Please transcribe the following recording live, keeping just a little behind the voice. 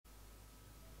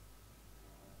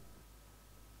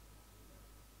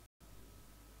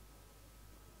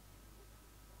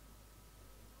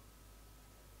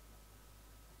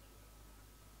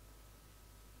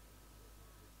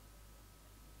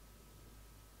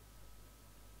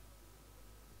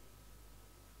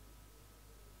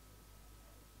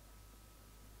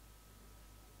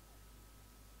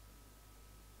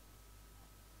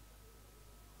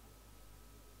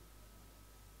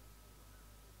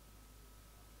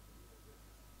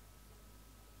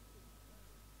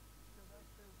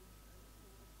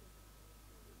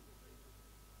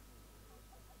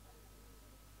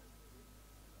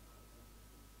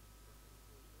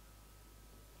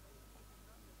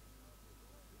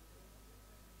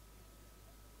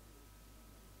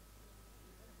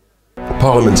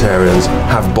parliamentarians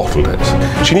have bottled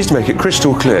it. She needs to make it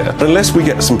crystal clear that unless we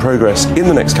get some progress in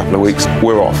the next couple of weeks,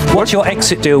 we're off. What's your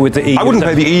exit deal with the EU? I wouldn't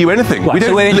pay the EU anything. Right,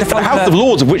 The House of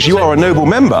Lords, of which you are a noble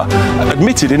member,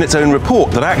 admitted in its own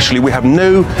report that actually we have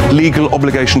no legal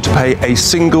obligation to pay a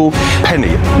single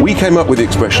penny. We came up with the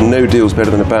expression, no deal's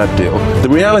better than a bad deal. The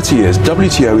reality is,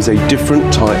 WTO is a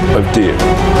different type of deal.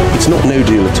 It's not no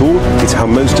deal at all, it's how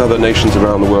most other nations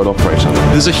around the world operate under.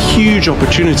 There's a huge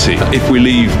opportunity if we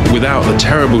leave without the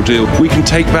terrible deal. We can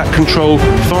take back control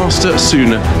faster,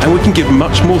 sooner, and we can give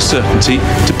much more certainty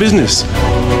to business.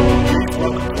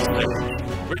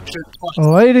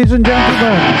 Ladies and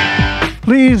gentlemen,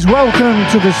 please welcome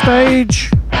to the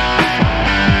stage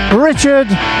Richard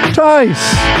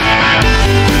Tice.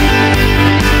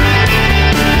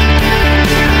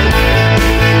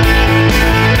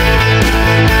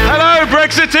 Hello,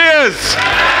 Brexiteers!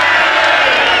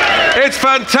 It's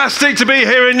fantastic to be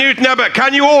here in Newton Abbot.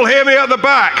 Can you all hear me at the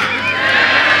back?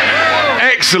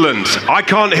 Excellent. I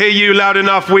can't hear you loud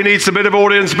enough. We need some bit of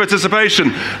audience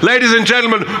participation. Ladies and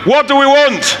gentlemen, what do we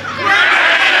want?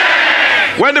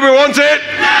 Brexit! When do we want it?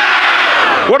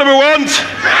 Now! What do we want?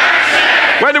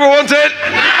 Brexit! When do we want it?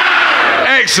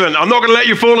 Now! Excellent. I'm not going to let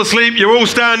you fall asleep. You're all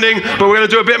standing, but we're going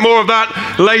to do a bit more of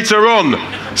that later on.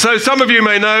 So some of you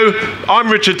may know, I'm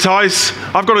Richard Tice.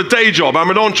 I've got a day job. I'm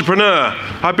an entrepreneur.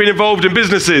 I've been involved in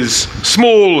businesses,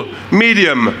 small,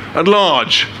 medium, and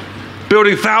large,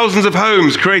 building thousands of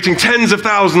homes, creating tens of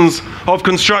thousands of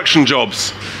construction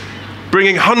jobs,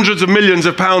 bringing hundreds of millions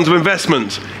of pounds of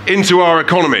investment into our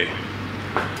economy.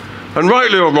 And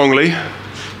rightly or wrongly,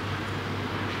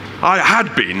 I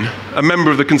had been a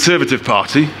member of the Conservative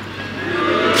Party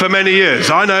for many years.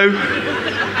 I know,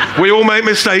 we all make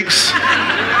mistakes,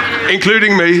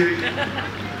 including me.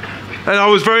 And I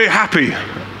was very happy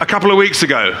a couple of weeks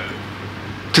ago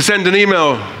to send an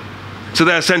email to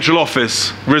their central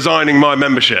office resigning my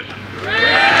membership.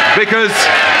 Because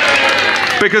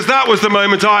that was the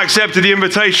moment I accepted the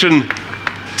invitation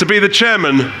to be the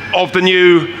chairman of the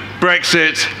new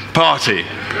Brexit Party.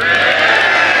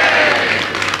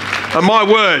 And my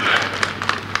word,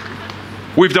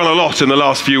 we've done a lot in the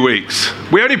last few weeks.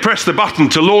 We only pressed the button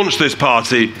to launch this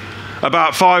party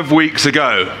about 5 weeks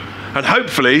ago. And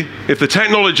hopefully, if the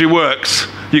technology works,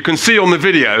 you can see on the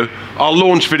video, our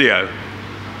launch video.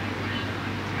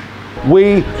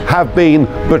 We have been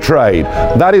betrayed.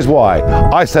 That is why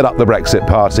I set up the Brexit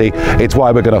Party. It's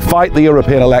why we're going to fight the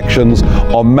European elections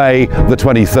on May the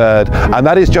 23rd. And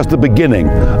that is just the beginning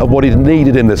of what is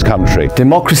needed in this country.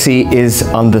 Democracy is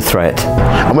under threat.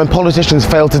 And when politicians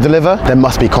fail to deliver, there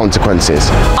must be consequences.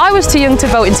 I was too young to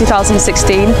vote in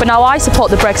 2016, but now I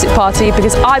support the Brexit Party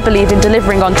because I believe in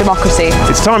delivering on democracy.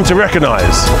 It's time to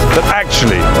recognise that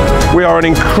actually we are an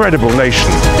incredible nation.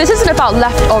 This isn't about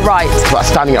left or right. It's about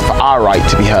standing up for our right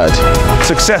to be heard.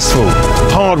 Successful,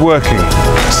 hard-working,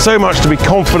 so much to be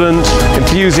confident,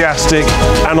 enthusiastic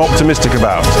and optimistic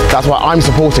about. That's why I'm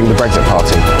supporting the Brexit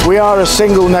Party. We are a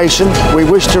single nation. We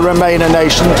wish to remain a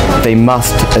nation. They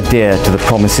must adhere to the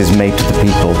promises made to the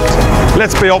people.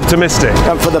 Let's be optimistic.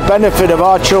 And for the benefit of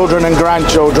our children and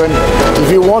grandchildren,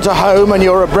 if you want a home and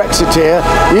you're a Brexiteer,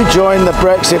 you join the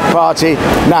Brexit Party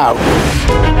now.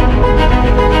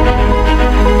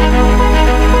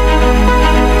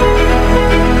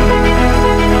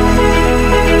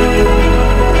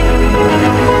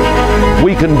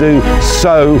 We can do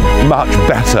so much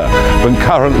better than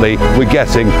currently we're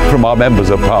getting from our members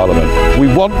of Parliament.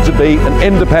 We want to be an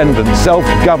independent,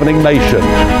 self-governing nation,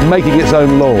 making its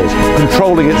own laws,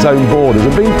 controlling its own borders,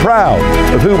 and being proud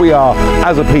of who we are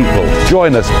as a people.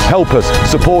 Join us, help us,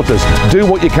 support us, do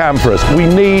what you can for us. We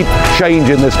need change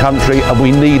in this country, and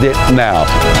we need it now.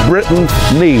 Britain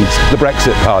needs the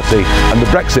Brexit Party, and the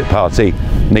Brexit Party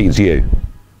needs you.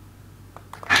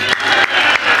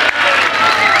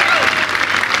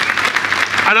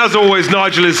 And as always,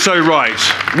 Nigel is so right.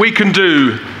 We can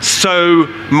do so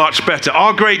much better.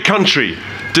 Our great country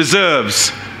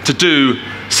deserves to do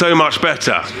so much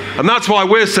better. And that's why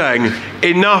we're saying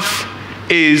enough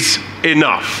is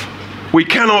enough. We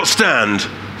cannot stand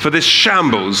for this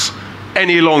shambles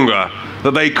any longer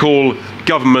that they call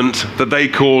government, that they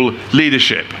call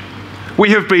leadership.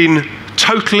 We have been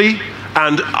totally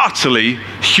and utterly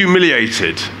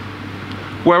humiliated,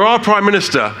 where our Prime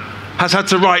Minister has had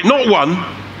to write not one,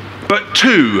 but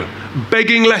 2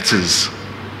 begging letters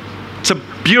to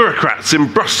bureaucrats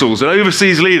in Brussels and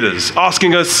overseas leaders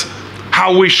asking us,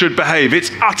 how we should behave.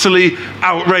 It's utterly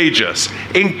outrageous.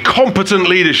 Incompetent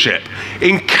leadership,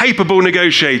 incapable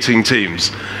negotiating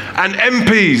teams, and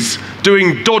MPs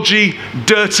doing dodgy,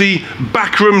 dirty,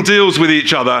 backroom deals with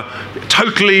each other,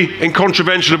 totally in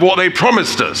contravention of what they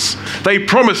promised us. They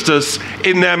promised us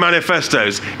in their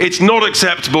manifestos. It's not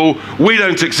acceptable. We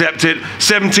don't accept it.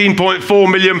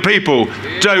 17.4 million people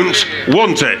don't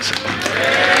want it.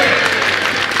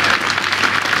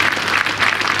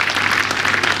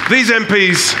 These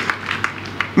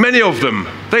MPs, many of them,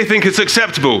 they think it's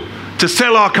acceptable to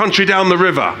sell our country down the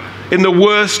river in the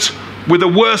worst, with the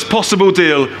worst possible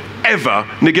deal ever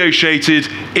negotiated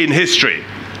in history.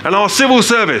 And our civil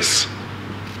service,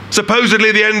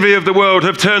 supposedly the envy of the world,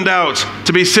 have turned out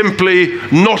to be simply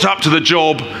not up to the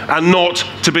job and not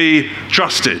to be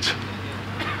trusted.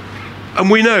 And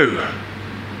we know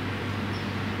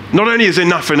not only is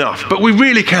enough, but we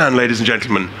really can, ladies and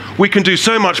gentlemen. We can do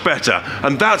so much better,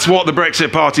 and that's what the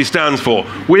Brexit Party stands for.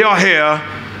 We are here,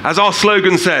 as our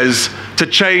slogan says, to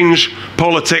change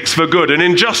politics for good. And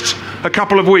in just a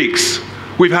couple of weeks,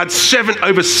 we've had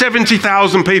over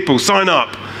 70,000 people sign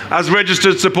up as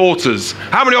registered supporters.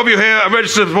 How many of you here are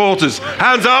registered supporters?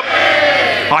 Hands up.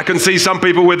 I can see some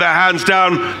people with their hands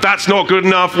down. That's not good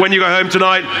enough. When you go home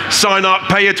tonight, sign up,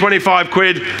 pay your 25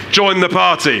 quid, join the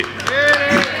party.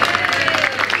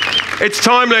 It's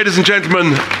time, ladies and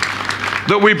gentlemen,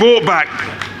 that we brought back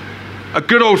a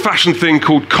good old-fashioned thing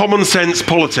called common sense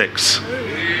politics,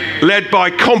 led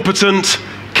by competent,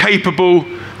 capable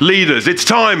leaders. It's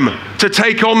time to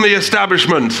take on the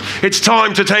establishment. It's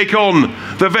time to take on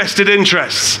the vested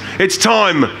interests. It's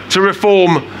time to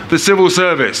reform the civil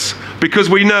service,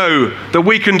 because we know that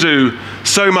we can do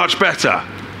so much better.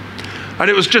 And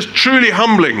it was just truly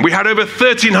humbling. We had over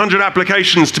 1,300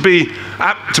 applications to be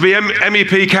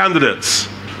MEP candidates,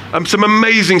 some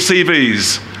amazing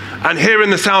CVs. And here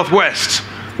in the Southwest,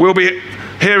 we'll be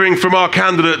hearing from our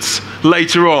candidates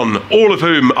later on, all of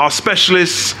whom are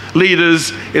specialists,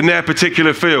 leaders in their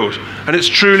particular field. And it's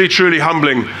truly, truly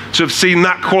humbling to have seen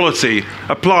that quality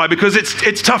apply, because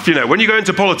it's tough, you know. When you go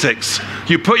into politics,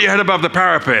 you put your head above the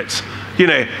parapet. You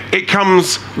know, it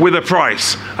comes with a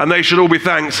price, and they should all be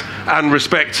thanked and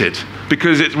respected,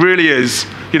 because it really is,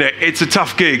 you know, it's a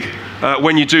tough gig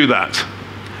when you do that.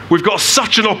 We've got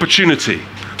such an opportunity.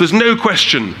 There's no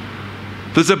question.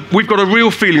 We've got a real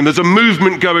feeling. There's a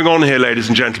movement going on here, ladies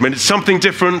and gentlemen. It's something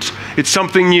different. It's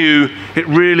something new. It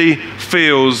really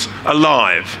feels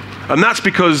alive. And that's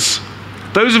because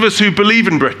those of us who believe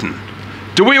in Britain,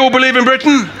 do we all believe in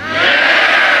Britain?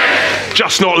 Yes!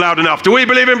 Just not loud enough. Do we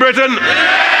believe in Britain?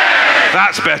 Yes!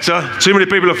 That's better. Too many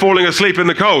people are falling asleep in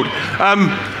the cold.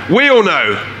 We all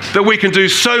know that we can do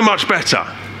so much better.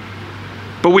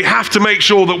 But we have to make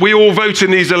sure that we all vote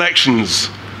in these elections.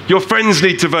 Your friends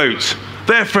need to vote.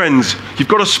 Their friends. You've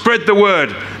got to spread the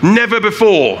word. Never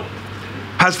before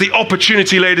has the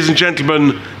opportunity, ladies and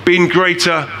gentlemen, been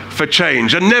greater for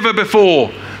change. And never before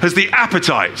has the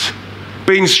appetite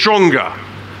been stronger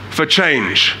for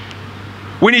change.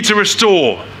 We need to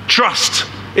restore trust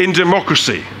in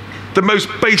democracy, the most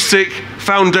basic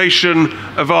foundation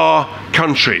of our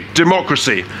country,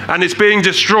 democracy. And it's being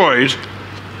destroyed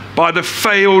by the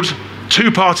failed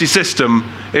two-party system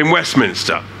in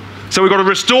Westminster. So we've got to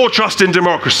restore trust in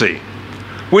democracy.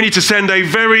 We need to send a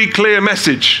very clear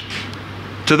message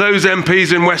to those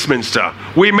MPs in Westminster.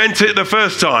 We meant it the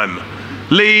first time.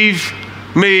 Leave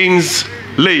means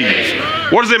leave.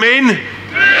 What does it mean?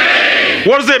 Leave.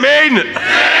 What does it mean? Leave.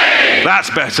 That's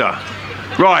better.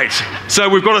 Right, so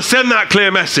we've got to send that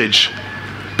clear message,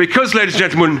 because, ladies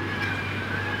and gentlemen,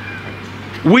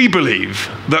 we believe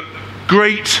that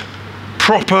great,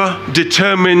 proper,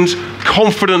 determined,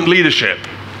 confident leadership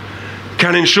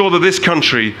can ensure that this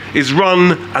country is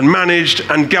run and managed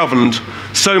and governed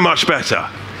so much better,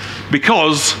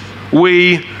 because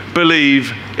we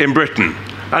believe in Britain.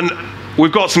 And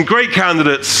we've got some great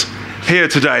candidates here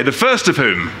today, the first of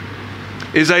whom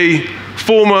is a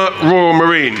former Royal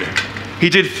Marine. He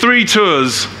did 3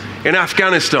 tours in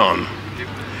Afghanistan.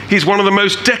 He's one of the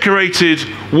most decorated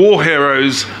war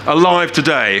heroes alive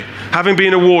today, having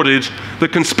been awarded the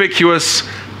conspicuous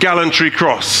Gallantry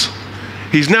Cross.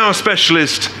 He's now a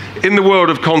specialist in the world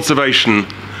of conservation.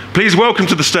 Please welcome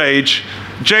to the stage,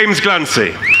 James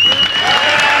Glancy.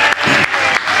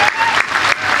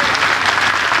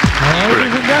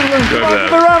 Ladies and gentlemen, give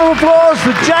a round of applause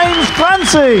for James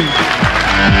Glancy.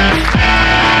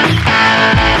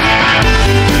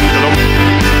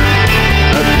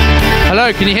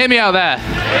 Hello, can you hear me out there?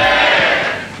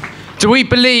 Yes. Do we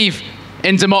believe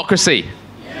in democracy?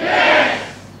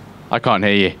 Yes. I can't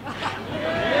hear you.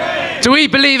 Yes. Do we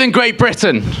believe in Great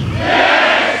Britain?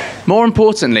 Yes. More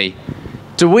importantly,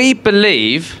 do we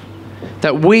believe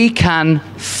that we can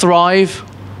thrive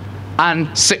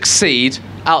and succeed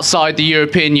outside the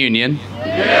European Union?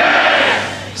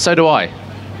 Yes! So do I.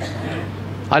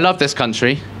 I love this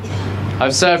country.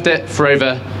 I've served it for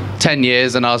over 10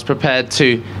 years and I was prepared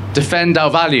to defend our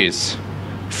values.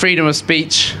 Freedom of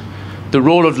speech, the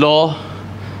rule of law,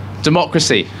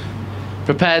 democracy.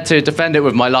 Prepared to defend it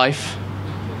with my life.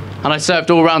 And I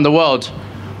served all around the world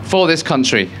for this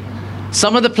country.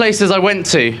 Some of the places I went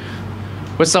to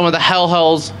were some of the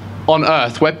hellholes on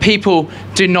earth where people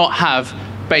do not have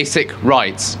basic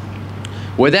rights,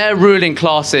 where their ruling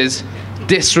classes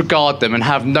disregard them and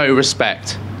have no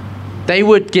respect. They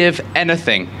would give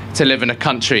anything to live in a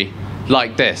country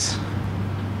like this.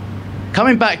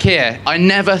 Coming back here, I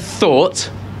never thought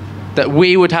that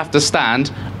we would have to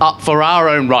stand up for our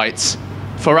own rights,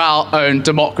 for our own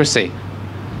democracy.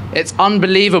 It's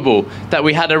unbelievable that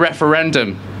we had a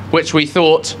referendum which we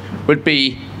thought would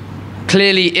be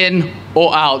clearly in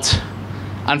or out,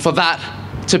 and for that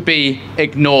to be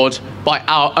ignored by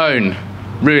our own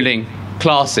ruling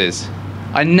classes.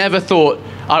 I never thought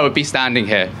I would be standing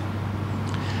here.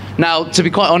 Now, to be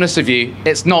quite honest with you,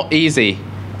 it's not easy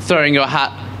throwing your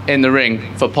hat in the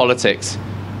ring for politics.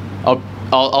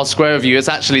 I'll square with you, it's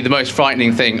actually the most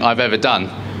frightening thing I've ever done.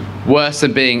 Worse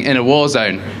than being in a war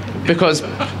zone. Because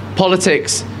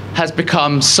politics has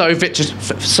become so vicious,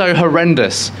 so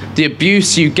horrendous. The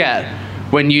abuse you get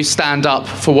when you stand up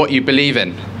for what you believe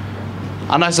in.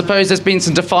 And I suppose there's been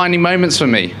some defining moments for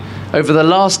me. Over the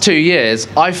last 2 years,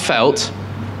 I felt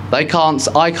I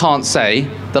can't say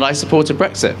that I supported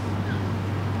Brexit.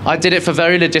 I did it for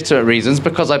very legitimate reasons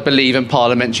because I believe in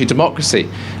parliamentary democracy.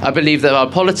 I believe that our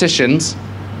politicians,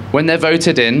 when they're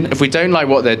voted in, if we don't like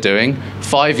what they're doing,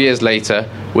 5 years later,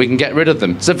 we can get rid of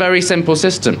them. It's a very simple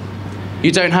system.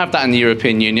 You don't have that in the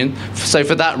European Union, so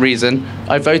for that reason,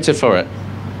 I voted for it.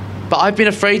 But I've been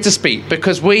afraid to speak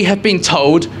because we have been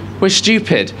told we're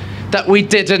stupid, that we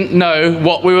didn't know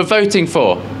what we were voting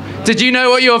for. Did you know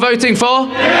what you were voting for?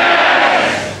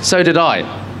 Yes! So did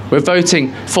I. We're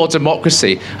voting for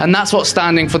democracy, and that's what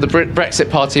standing for the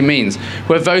Brexit Party means.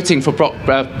 We're voting for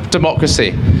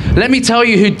democracy. Let me tell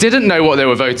you who didn't know what they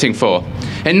were voting for.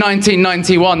 In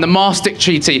 1991, the Maastricht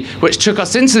Treaty, which took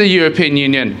us into the European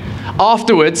Union.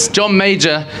 Afterwards, John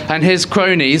Major and his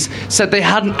cronies said they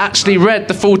hadn't actually read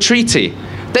the full treaty.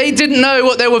 They didn't know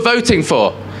what they were voting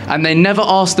for, and they never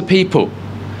asked the people.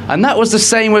 And that was the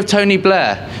same with Tony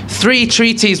Blair. 3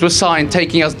 treaties were signed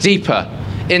taking us deeper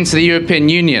into the European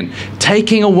Union,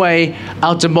 taking away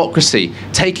our democracy,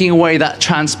 taking away that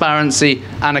transparency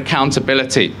and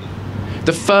accountability.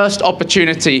 The first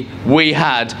opportunity we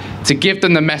had to give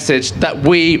them the message that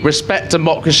we respect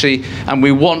democracy and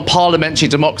we want parliamentary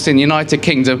democracy in the United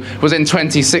Kingdom was in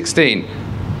 2016.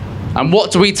 And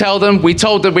what do we tell them? We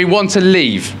told them we want to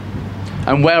leave.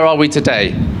 And where are we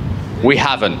today? We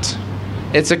haven't.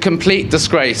 It's a complete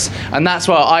disgrace, and that's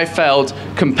why I felt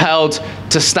compelled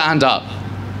to stand up.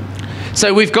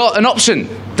 So we've got an option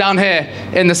down here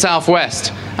in the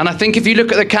southwest, and I think if you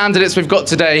look at the candidates we've got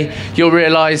today, you'll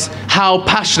realise how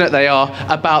passionate they are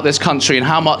about this country and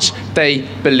how much they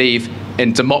believe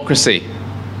in democracy.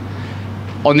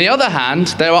 On the other hand,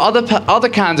 there are other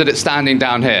candidates standing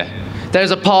down here.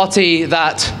 There's a party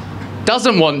that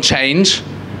doesn't want change,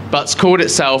 but's called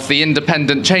itself the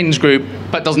Independent Change Group,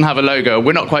 but doesn't have a logo.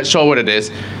 We're not quite sure what it is.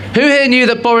 Who here knew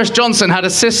that Boris Johnson had a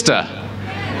sister?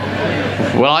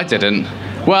 Well, I didn't.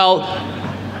 Well,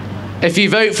 if you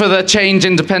vote for the Change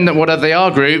Independent Whatever They Are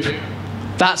group,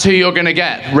 that's who you're going to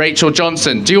get, Rachel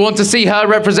Johnson. Do you want to see her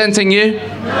representing you?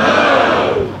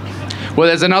 No! Well,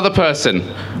 there's another person,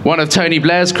 one of Tony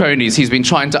Blair's cronies. He's been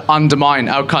trying to undermine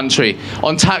our country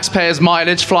on taxpayers'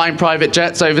 mileage, flying private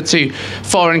jets over to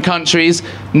foreign countries,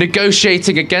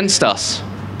 negotiating against us,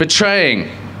 betraying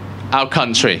our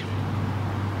country.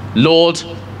 Lord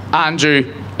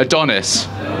Andrew Adonis.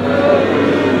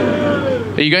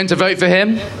 Are you going to vote for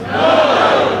him?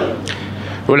 No!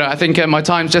 Well, no, I think my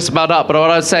time's just about up, but what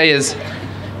I'd say is,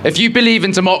 if you believe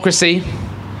in democracy,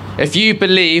 if you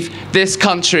believe this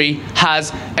country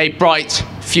has a bright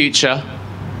future,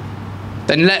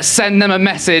 then let's send them a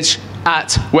message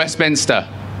at Westminster.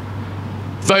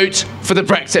 Vote for the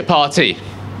Brexit Party.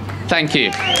 Thank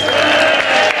you.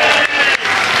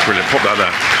 Brilliant, pop that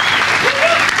there.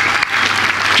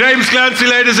 James Glancy,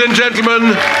 ladies and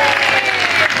gentlemen.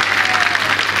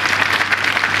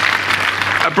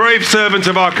 A brave servant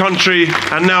of our country,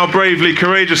 and now bravely,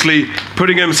 courageously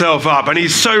putting himself up. And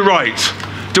he's so right.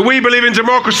 Do we believe in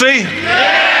democracy?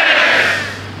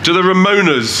 Yes! Do the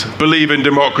Ramonas believe in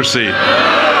democracy?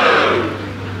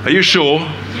 No! Are you sure?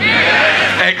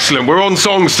 Yes! Excellent. We're on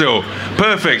song still.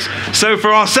 Perfect. So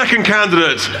for our second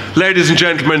candidate, ladies and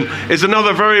gentlemen, is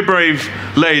another very brave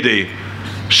lady.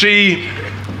 She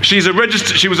was a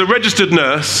registered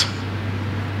nurse.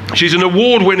 She's an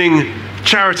award-winning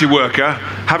charity worker,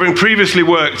 having previously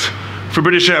worked for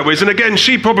British Airways. And again,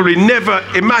 she probably never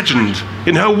imagined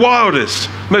in her wildest,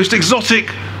 most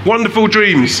exotic, wonderful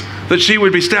dreams that she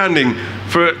would be standing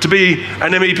to be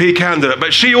an MEP candidate.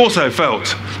 But she also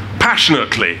felt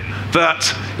passionately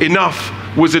that enough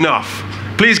was enough.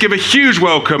 Please give a huge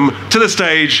welcome to the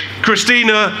stage,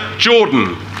 Christina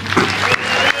Jordan.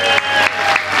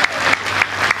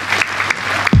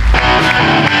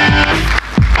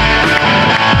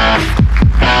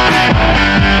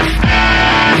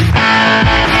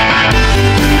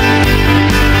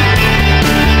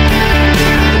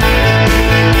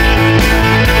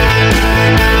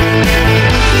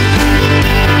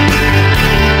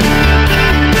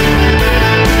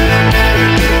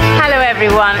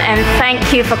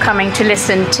 Thank you for coming to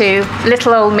listen to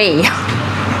little old me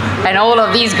and all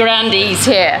of these grandees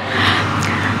here.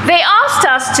 They asked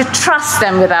us to trust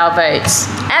them with our votes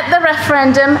at the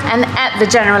referendum and at the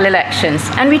general elections,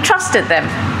 and we trusted them.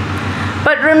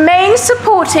 But Remain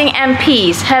supporting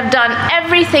MPs have done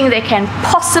everything they can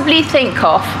possibly think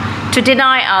of to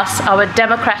deny us our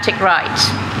democratic right.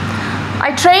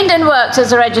 I trained and worked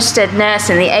as a registered nurse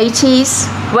in the 80s,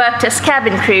 worked as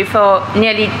cabin crew for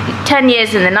nearly 10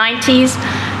 years in the 90s,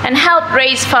 and helped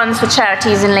raise funds for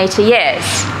charities in later years.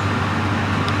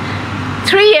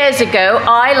 3 years ago,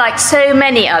 I, like so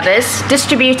many others,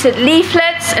 distributed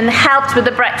leaflets and helped with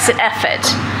the Brexit effort,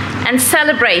 and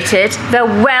celebrated the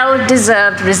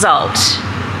well-deserved result.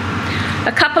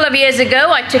 A couple of years ago,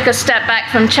 I took a step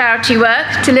back from charity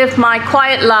work to live my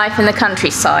quiet life in the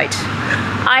countryside.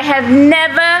 I have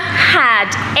never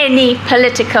had any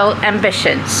political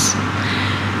ambitions.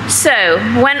 So,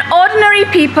 when ordinary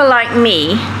people like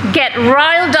me get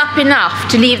riled up enough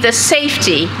to leave the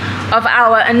safety of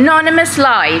our anonymous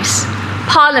lives,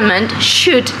 Parliament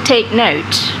should take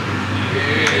note.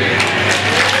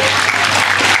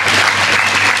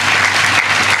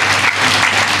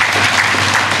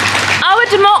 Our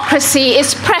democracy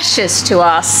is precious to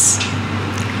us.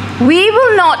 We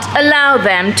will not allow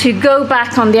them to go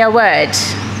back on their word.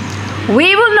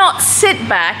 We will not sit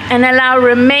back and allow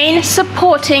Remain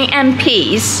supporting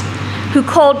MPs who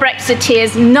call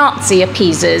Brexiteers Nazi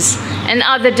appeasers and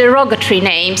other derogatory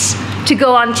names to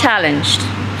go unchallenged.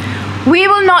 We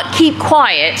will not keep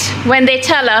quiet when they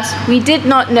tell us we did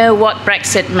not know what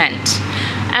Brexit meant.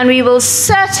 And we will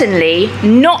certainly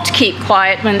not keep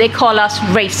quiet when they call us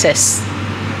racists.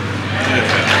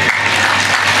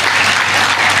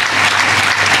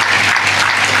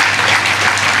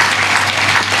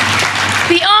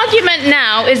 The argument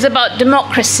now is about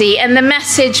democracy and the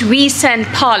message we send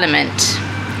Parliament.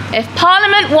 If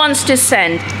Parliament wants to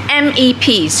send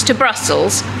MEPs to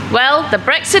Brussels, well, the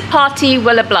Brexit Party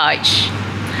will oblige.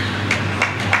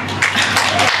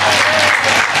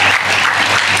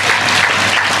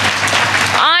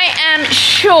 I am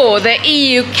sure the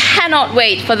EU cannot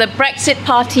wait for the Brexit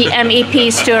Party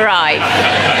MEPs to arrive.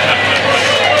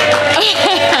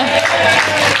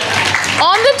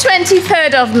 On the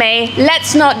 23rd of May,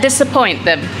 let's not disappoint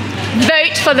them.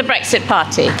 Vote for the Brexit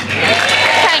Party.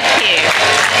 Thank you.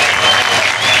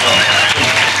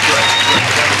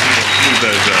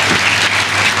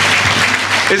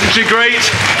 Isn't she great?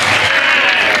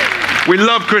 We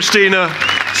love Christina.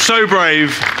 So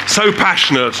brave, so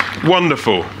passionate,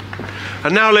 wonderful.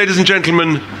 And now, ladies and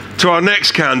gentlemen, to our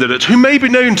next candidate, who may be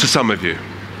known to some of you.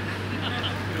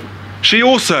 She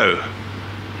also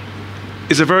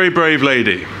is a very brave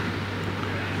lady.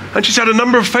 And she's had a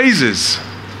number of phases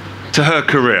to her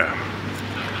career.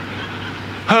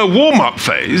 Her warm-up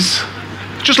phase,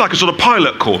 just like a sort of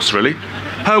pilot course really,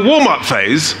 her warm-up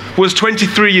phase was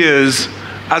 23 years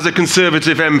as a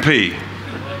Conservative MP.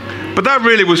 But that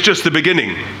really was just the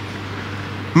beginning.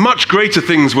 Much greater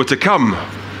things were to come,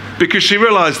 because she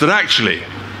realised that actually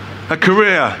a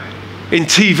career in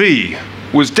TV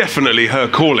was definitely her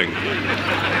calling.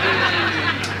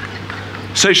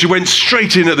 So she went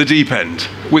straight in at the deep end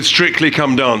with Strictly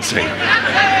Come Dancing.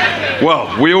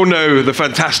 Well, we all know the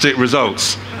fantastic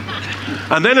results.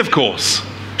 And then, of course,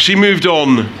 she moved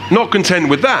on, not content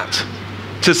with that,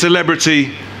 to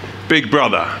Celebrity Big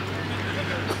Brother.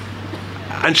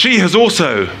 And she has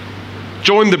also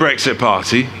joined the Brexit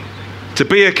Party to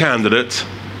be a candidate.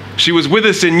 She was with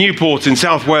us in Newport in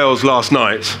South Wales last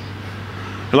night.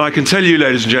 And I can tell you,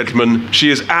 ladies and gentlemen, she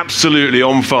is absolutely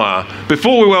on fire.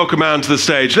 Before we welcome Anne to the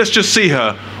stage, let's just see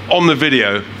her on the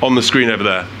video on the screen over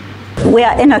there. We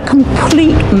are in a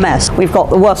complete mess. We've got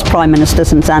the worst Prime Minister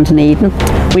since Anthony Eden.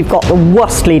 We've got the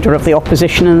worst leader of the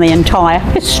opposition in the entire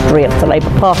history of the Labour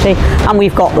Party. And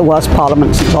we've got the worst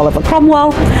Parliament since Oliver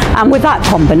Cromwell. And with that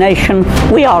combination,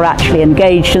 we are actually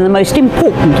engaged in the most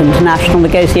important international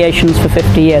negotiations for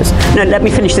 50 years. No, let me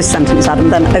finish this sentence, Adam,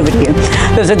 then over to you.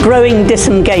 There's a growing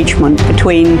disengagement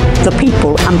between the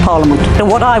people and Parliament. And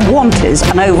what I want is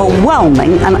an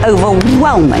overwhelming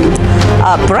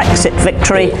Brexit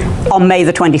victory on May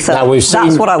the 23rd.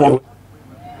 That's what I want.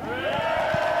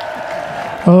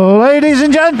 Ladies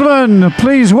and gentlemen,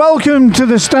 please welcome to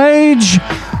the stage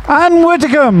Anne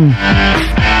Widdecombe.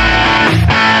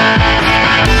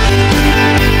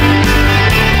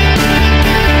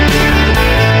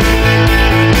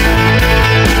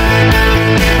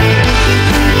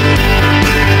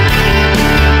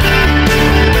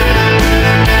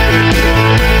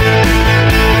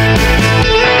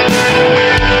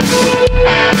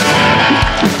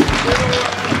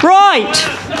 Right.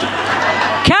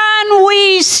 Can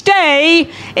we stay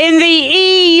in the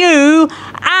EU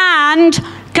and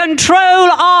control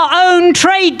our own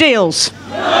trade deals?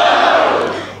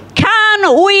 No.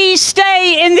 Can we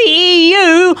stay in the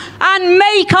EU and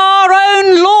make our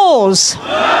own laws?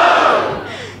 No.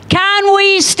 Can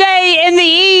we stay in the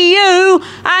EU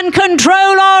and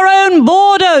control our own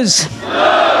borders?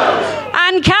 No.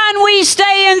 And can we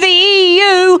stay in the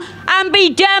EU and be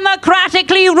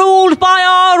democratically ruled by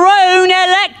our own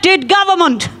elected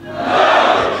government?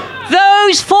 No.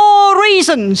 Those 4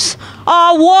 reasons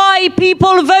are why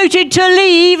people voted to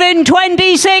leave in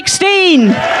 2016.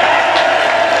 And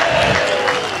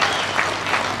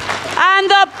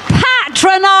the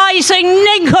patronising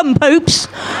nincompoops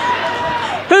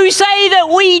who say that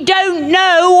we don't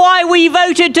know why we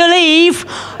voted to leave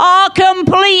are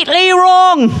completely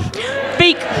wrong.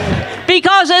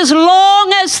 Because as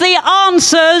long as the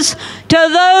answers to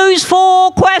those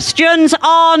 4 questions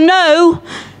are no,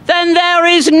 then there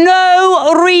is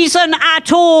no reason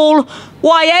at all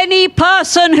why any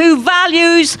person who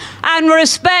values and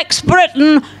respects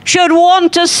Britain should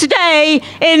want to stay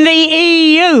in the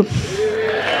EU.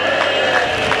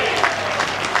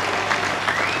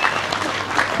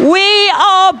 We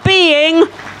are being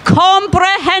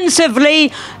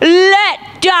comprehensively let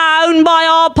down by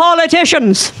our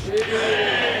politicians.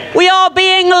 We are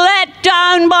being let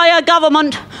down by a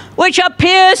government which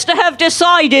appears to have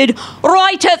decided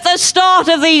right at the start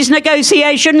of these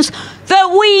negotiations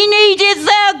that we needed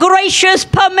their gracious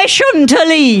permission to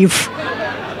leave.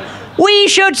 We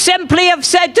should simply have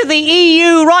said to the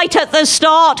EU right at the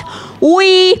start,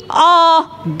 we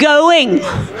are going.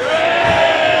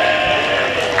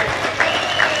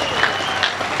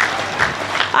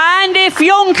 And if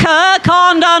Juncker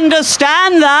can't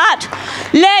understand that,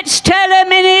 let's tell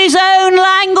him in his own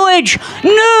language,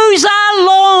 nous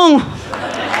allons.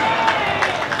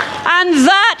 And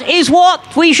that is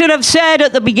what we should have said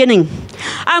at the beginning.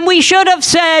 And we should have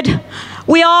said,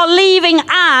 we are leaving,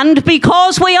 and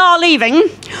because we are leaving,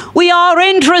 we are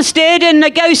interested in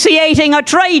negotiating a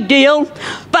trade deal,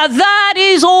 but that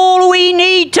is all we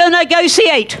need to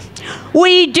negotiate.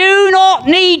 We do not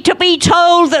need to be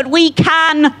told that we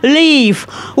can leave.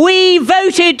 We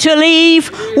voted to leave.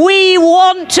 We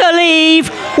want to leave.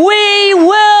 We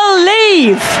will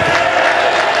leave.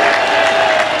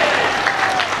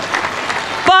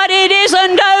 But it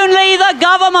isn't only the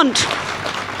government.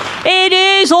 It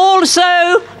is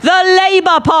also the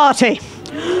Labour Party.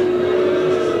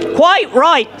 Quite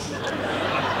right.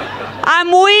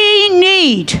 And we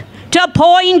need to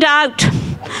point out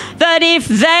that if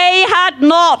they had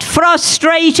not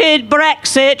frustrated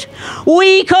Brexit,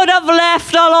 we could have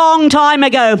left a long time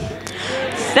ago.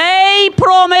 They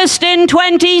promised in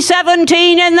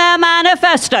 2017 in their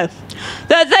manifesto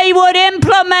that they would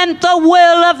implement the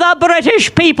will of the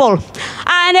British people.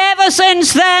 And ever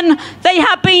since then, they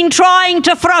have been trying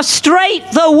to frustrate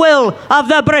the will of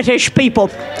the British people.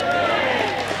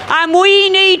 And we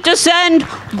need to send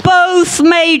both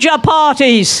major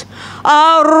parties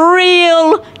a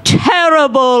real,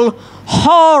 terrible,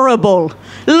 horrible,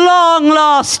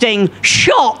 long-lasting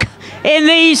shock in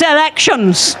these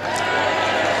elections.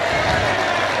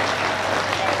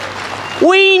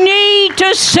 We need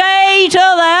to say to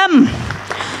them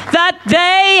that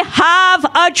they have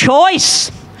a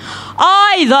choice.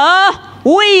 Either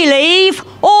we leave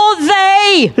or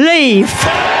they leave.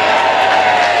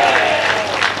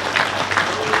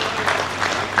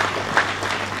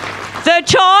 The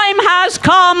time has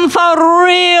come for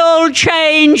real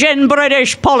change in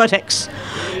British politics.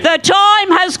 The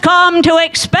time has come to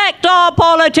expect our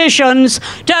politicians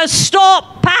to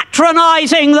stop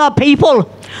patronising the people,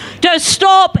 to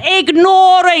stop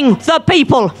ignoring the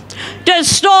people, to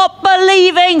stop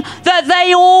believing that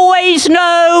they always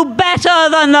know better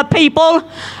than the people,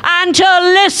 and to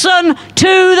listen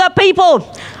to the people.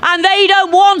 And they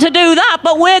don't want to do that,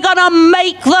 but we're going to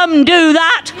make them do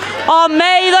that on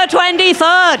May the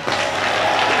 23rd.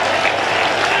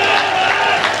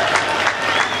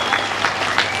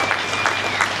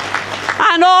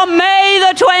 And on May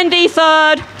the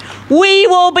 23rd, we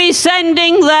will be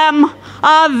sending them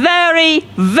a very,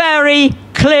 very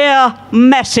clear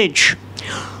message.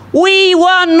 We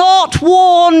were not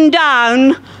worn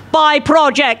down by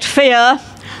Project Fear,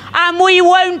 and we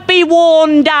won't be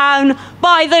worn down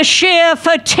by the sheer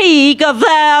fatigue of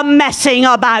their messing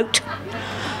about.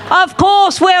 Of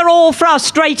course, we're all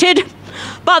frustrated,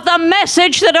 but the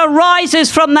message that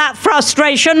arises from that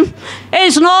frustration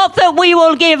is not that we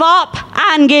will give up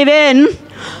and give in,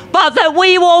 but that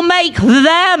we will make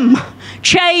them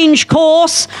change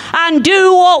course and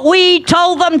do what we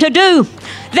told them to do.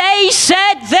 They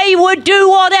said they would do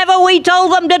whatever we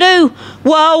told them to do.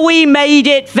 Well, we made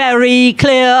it very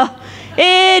clear.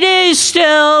 It is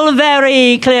still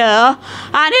very clear.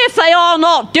 And if they are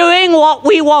not doing what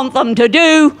we want them to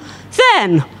do,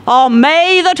 then on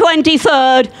May the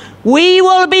 23rd, we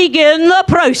will begin the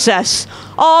process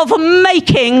of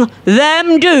making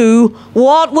them do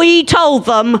what we told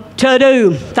them to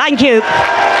do. Thank you.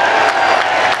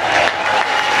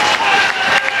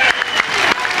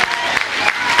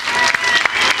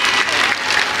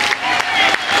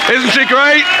 Isn't she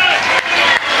great?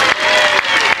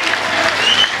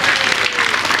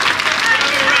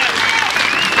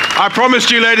 I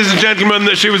promised you, ladies and gentlemen,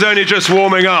 that she was only just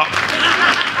warming up.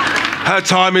 Her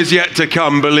time is yet to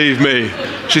come, believe me.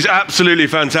 She's absolutely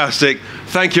fantastic.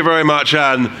 Thank you very much,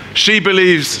 Anne. She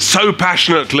believes so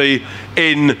passionately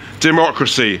in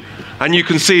democracy, and you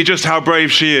can see just how brave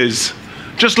she is.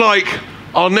 Just like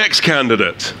our next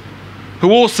candidate,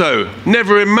 who also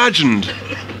never imagined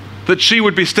that she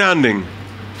would be standing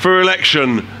for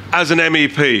election as an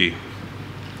MEP.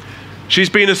 She's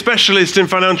been a specialist in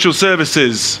financial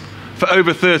services for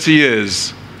over 30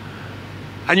 years.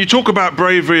 And you talk about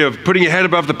bravery of putting your head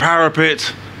above the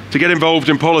parapet to get involved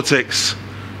in politics.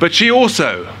 But she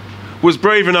also was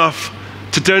brave enough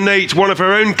to donate one of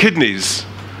her own kidneys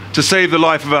to save the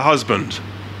life of her husband.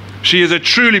 She is a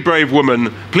truly brave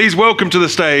woman. Please welcome to the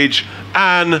stage,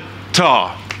 Anne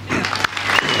Tarr.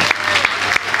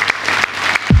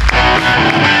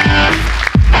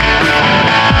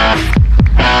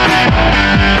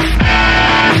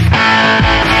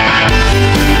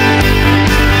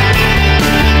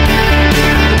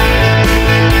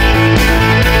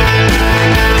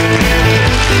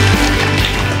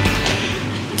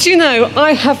 Do you know,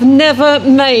 I have never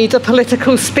made a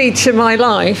political speech in my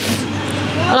life,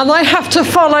 and I have to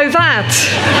follow that.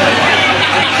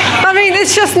 I mean,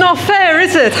 it's just not fair,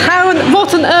 is it?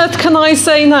 What on earth can I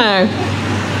say now?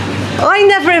 I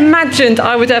never imagined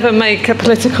I would ever make a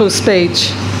political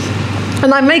speech,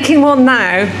 and I'm making one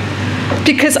now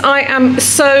because I am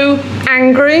so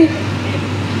angry.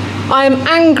 I am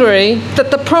angry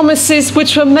that the promises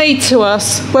which were made to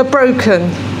us were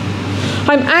broken.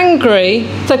 I'm angry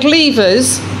that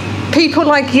Leavers, people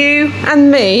like you and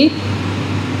me,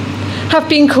 have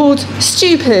been called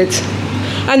stupid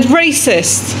and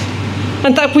racist,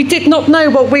 and that we did not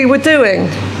know what we were doing.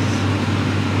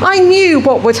 I knew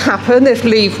what would happen if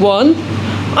Leave won.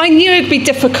 I knew it would be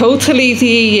difficult to leave the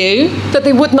EU, that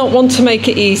they would not want to make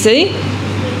it easy.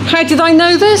 How did I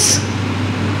know this?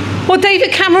 Well,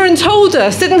 David Cameron told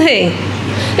us, didn't he?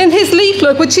 In his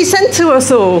leaflet, which he sent to us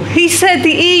all, he said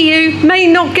the EU may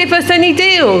not give us any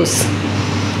deals.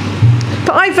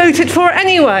 But I voted for it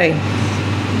anyway.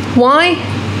 Why?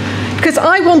 Because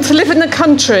I want to live in a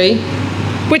country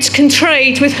which can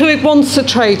trade with who it wants to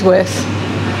trade with.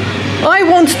 I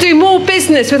want to do more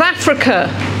business with Africa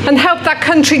and help that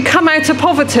country come out of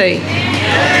poverty.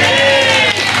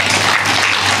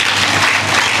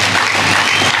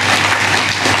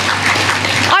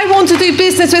 I want to do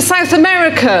business with South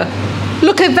America.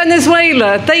 Look at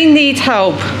Venezuela, they need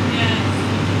help.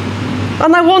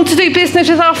 And I want to do business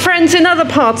with our friends in other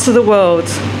parts of the world.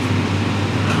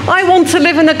 I want to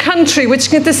live in a country which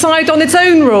can decide on its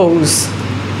own rules.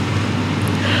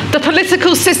 The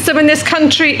political system in this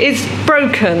country is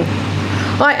broken.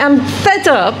 I am fed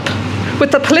up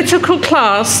with the political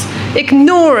class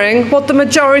ignoring what the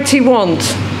majority want.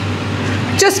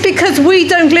 Just because we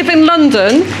don't live in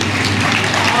London,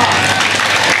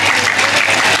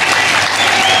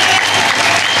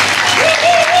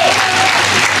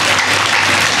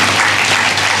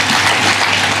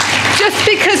 just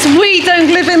because we don't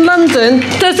live in London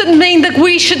doesn't mean that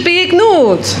we should be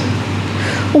ignored.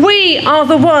 We are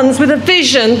the ones with a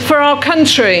vision for our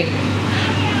country.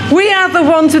 We are the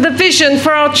ones with a vision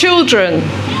for our children.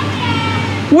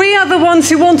 We are the ones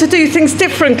who want to do things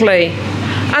differently.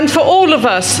 And for all of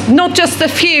us, not just the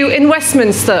few in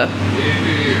Westminster.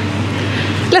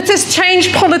 Let us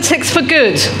change politics for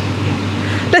good.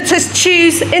 Let us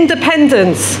choose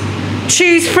independence,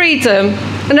 choose freedom,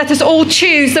 and let us all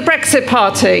choose the Brexit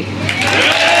Party.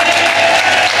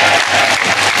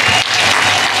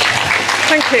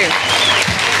 Thank you.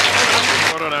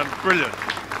 Well done, Anne. Brilliant.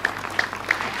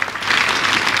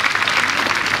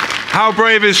 How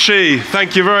brave is she?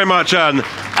 Thank you very much, Anne.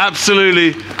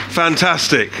 Absolutely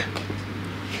fantastic.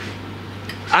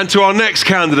 And to our next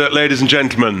candidate, ladies and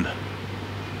gentlemen,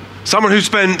 someone who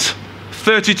spent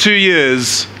 32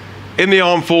 years in the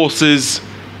armed forces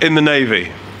in the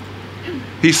Navy.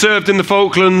 He served in the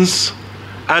Falklands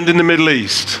and in the Middle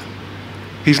East.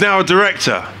 He's now a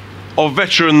director of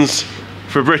Veterans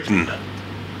for Britain.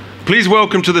 Please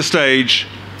welcome to the stage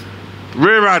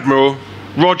Rear Admiral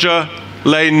Roger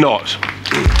Lane-Nott.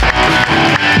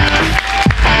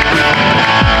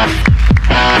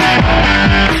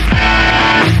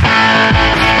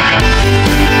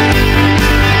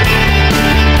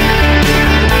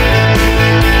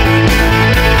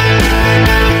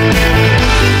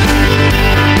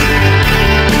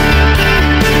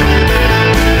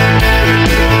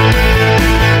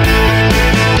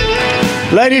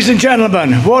 Ladies and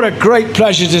gentlemen, what a great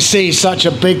pleasure to see such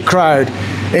a big crowd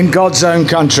in God's own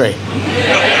country.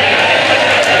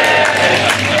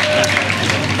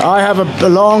 I have a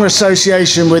long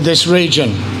association with this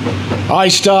region. I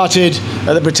started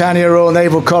at the Britannia Royal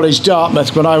Naval College,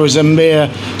 Dartmouth, when I was a mere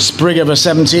sprig of a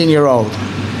 17-year-old.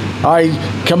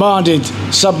 I commanded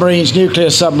submarines, nuclear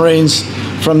submarines,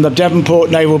 from the Devonport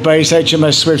Naval Base,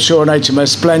 HMS Swiftsure and HMS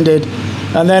Splendid,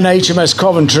 and then HMS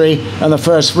Coventry and the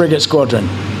 1st Frigate Squadron.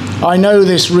 I know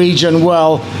this region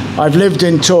well. I've lived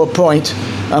in Tor Point,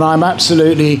 and I'm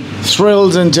absolutely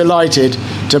thrilled and delighted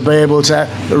to be able to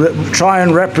try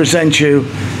and represent you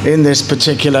in this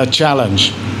particular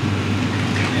challenge.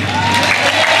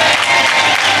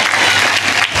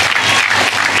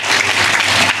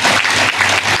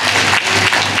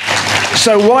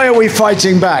 So why are we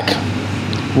fighting back?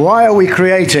 Why are we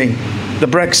creating the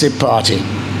Brexit Party?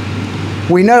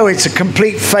 We know it's a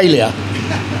complete failure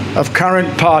of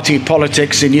current party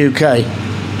politics in UK.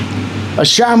 A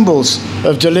shambles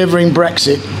of delivering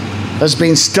Brexit has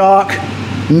been stark,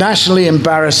 nationally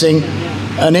embarrassing,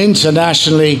 and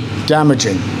internationally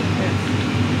damaging.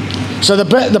 So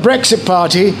the Brexit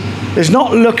Party is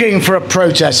not looking for a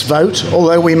protest vote,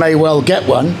 although we may well get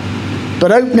one,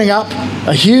 but opening up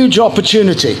a huge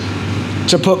opportunity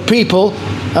to put people,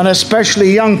 and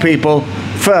especially young people,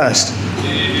 first.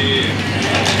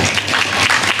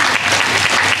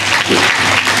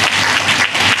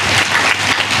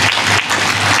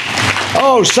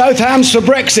 Oh, Southam's for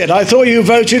Brexit. I thought you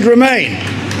voted Remain.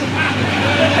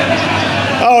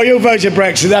 Oh, you voted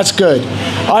Brexit. That's good.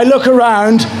 I look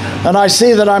around and I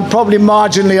see that I'm probably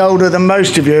marginally older than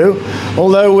most of you,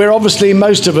 although we're obviously,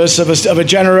 most of us, of a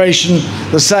generation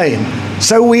the same.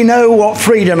 So we know what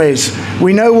freedom is.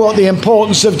 We know what the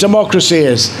importance of democracy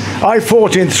is. I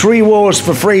fought in 3 wars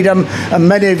for freedom, and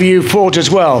many of you fought as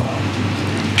well.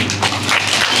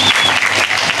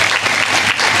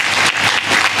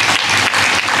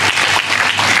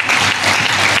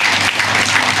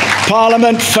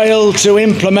 Parliament failed to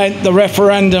implement the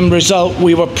referendum result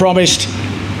we were promised,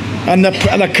 and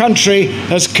the country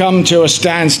has come to a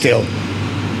standstill.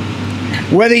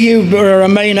 Whether you were a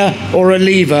Remainer or a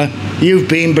Leaver, you've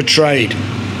been betrayed.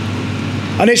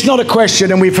 And it's not a question,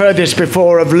 and we've heard this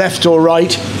before, of left or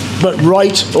right, but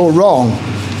right or wrong.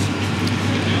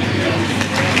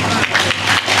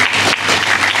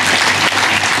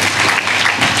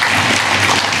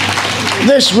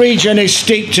 This region is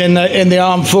steeped in the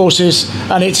armed forces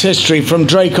and its history from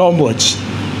Drake onwards.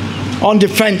 On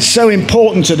defence, so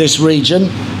important to this region,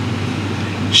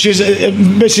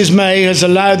 Mrs May has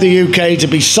allowed the UK to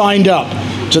be signed up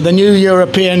to the new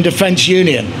European Defence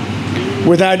Union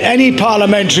without any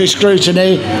parliamentary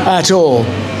scrutiny at all.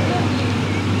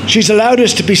 She's allowed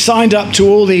us to be signed up to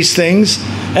all these things.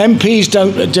 MPs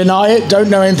don't deny it, don't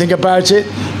know anything about it.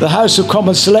 The House of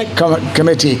Commons Select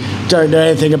Committee don't know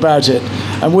anything about it.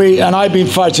 And I've been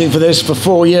fighting for this for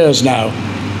 4 years now.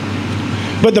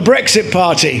 But the Brexit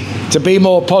Party, to be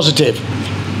more positive,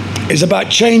 is about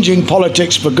changing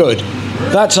politics for good.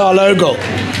 That's our logo.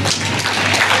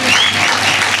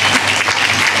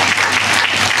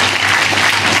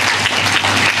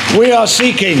 We are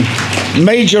seeking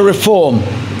major reform,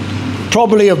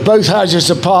 probably of both houses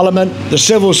of Parliament, the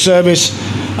civil service,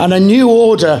 and a new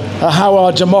order of how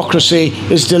our democracy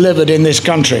is delivered in this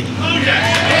country.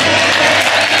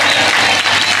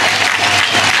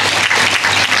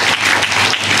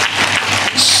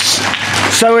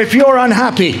 So if you're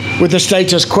unhappy with the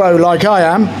status quo like I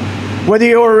am, whether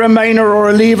you're a Remainer or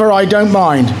a Leaver, I don't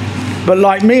mind. But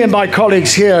like me and my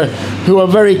colleagues here, who are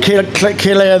very clear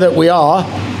that we are,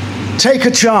 take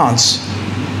a chance.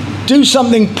 Do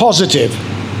something positive.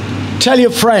 Tell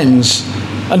your friends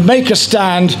and make a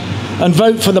stand and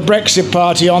vote for the Brexit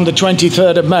Party on the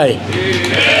 23rd of May.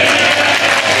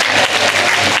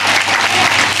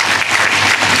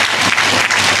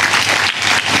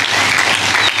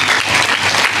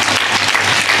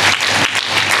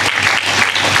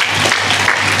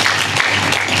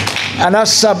 And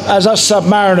as us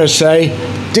submariners say,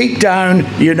 deep down,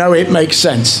 you know it makes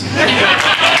sense.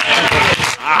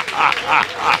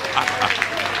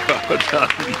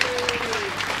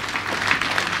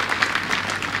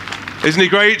 Isn't he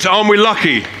great? Aren't we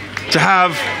lucky to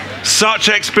have such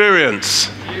experience,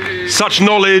 such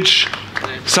knowledge,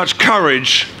 such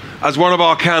courage as one of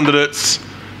our candidates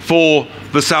for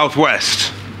the South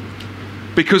West?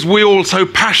 Because we all so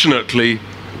passionately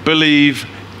believe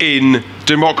in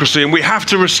democracy, and we have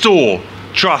to restore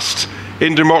trust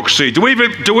in democracy. What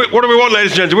do we want,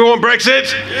 ladies and gentlemen? Do we want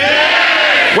Brexit?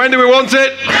 Yes! When do we want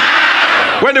it?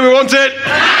 Now! When do we want it?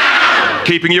 Now!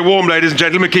 Keeping you warm, ladies and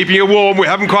gentlemen, keeping you warm. We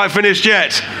haven't quite finished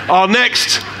yet. Our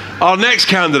next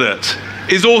candidate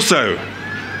is also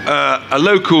a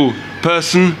local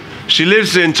person. She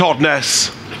lives in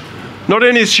Totnes. Not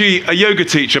only is she a yoga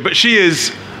teacher, but she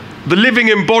is the living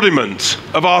embodiment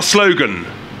of our slogan,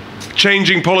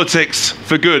 changing politics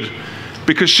for good,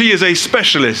 because she is a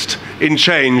specialist in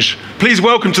change. Please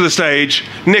welcome to the stage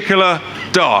Nicola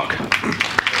Darke.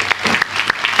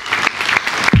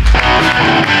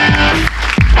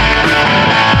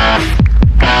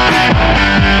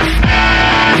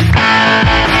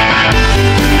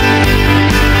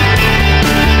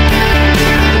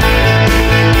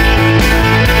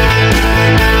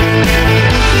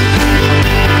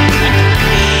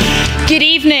 Good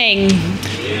evening.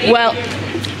 Well,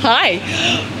 hi.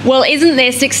 Well, isn't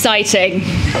this exciting?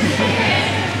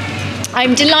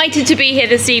 I'm delighted to be here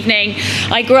this evening.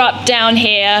 I grew up down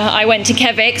here. I went to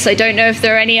Kevix. I don't know if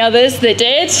there are any others that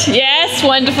did. Yes,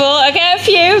 wonderful. Okay, a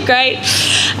few, great.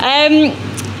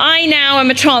 I now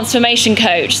am a transformation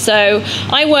coach. So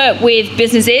I work with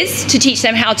businesses to teach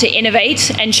them how to innovate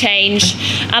and change.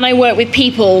 And I work with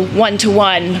people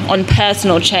one-to-one on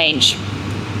personal change.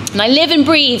 And I live and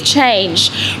breathe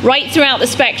change right throughout the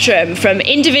spectrum, from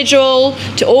individual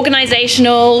to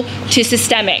organizational to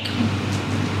systemic.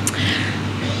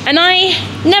 And I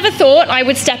never thought I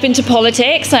would step into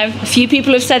politics. A few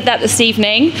people have said that this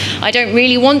evening. I don't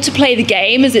really want to play the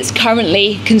game as it's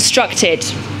currently constructed.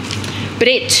 But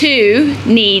it too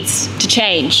needs to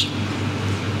change.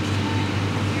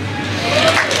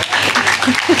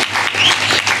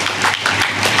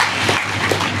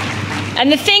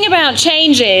 And the thing about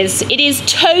change is, it is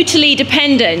totally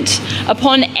dependent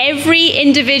upon every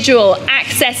individual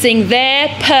accessing their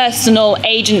personal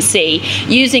agency,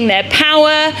 using their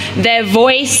power, their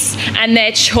voice, and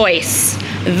their choice.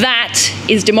 That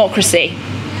is democracy.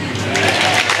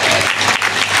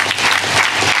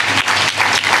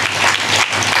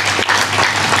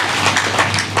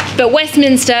 But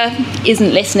Westminster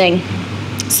isn't listening.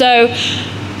 So,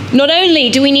 not only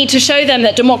do we need to show them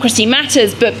that democracy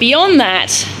matters, but beyond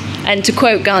that, and to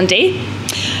quote Gandhi,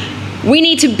 we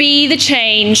need to be the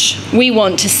change we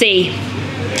want to see.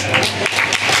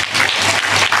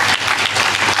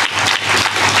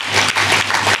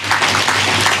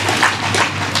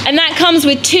 And that comes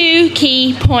with two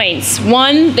key points.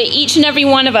 One, that each and every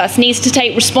one of us needs to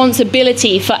take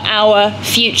responsibility for our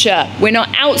future. We're not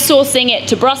outsourcing it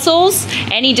to Brussels,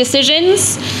 any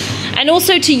decisions. And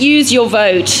also to use your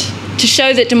vote to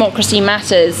show that democracy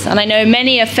matters. And I know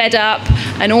many are fed up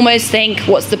and almost think,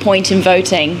 what's the point in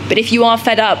voting? But if you are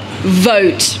fed up,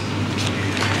 vote.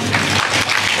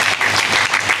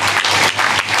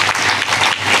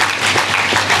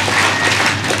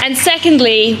 And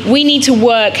secondly, we need to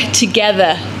work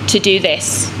together to do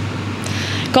this.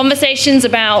 Conversations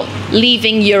about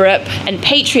leaving Europe and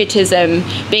patriotism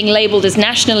being labelled as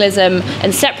nationalism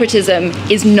and separatism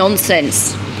is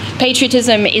nonsense.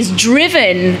 Patriotism is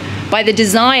driven by the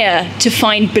desire to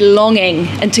find belonging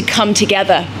and to come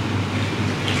together.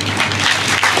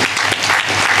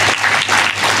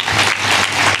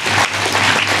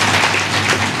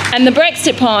 And the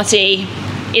Brexit Party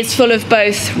is full of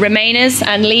both Remainers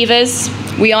and Leavers.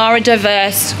 We are a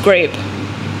diverse group.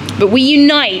 But we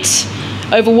unite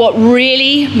over what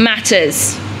really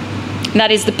matters. and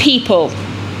that is the people.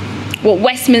 What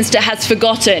Westminster has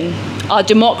forgotten, our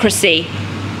democracy,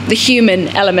 the human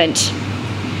element.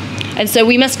 And so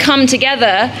we must come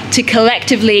together to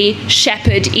collectively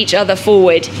shepherd each other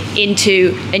forward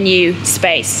into a new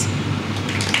space.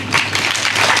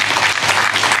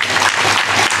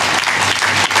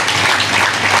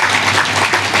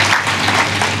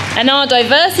 And our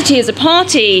diversity as a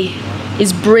party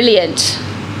is brilliant,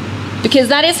 because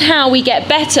that is how we get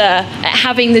better at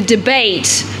having the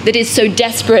debate that is so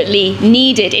desperately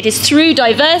needed. It is through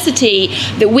diversity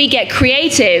that we get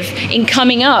creative in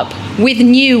coming up with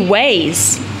new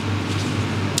ways.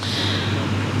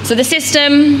 So the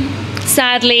system,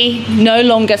 sadly, no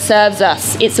longer serves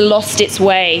us. It's lost its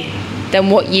way. Then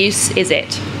what use is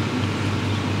it?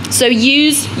 So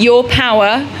use your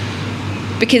power,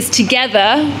 because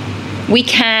together we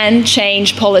can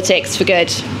change politics for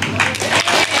good.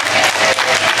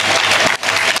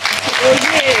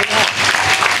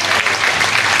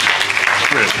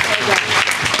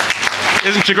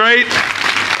 Isn't she great?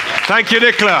 Thank you,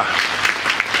 Nicola.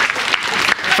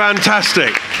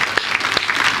 Fantastic.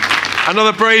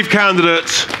 Another brave candidate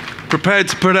prepared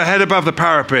to put her head above the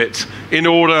parapet in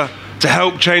order to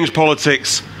help change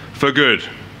politics for good.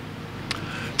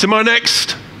 To my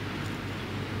next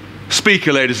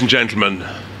speaker, ladies and gentlemen,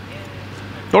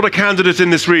 not a candidate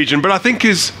in this region, but I think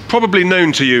is probably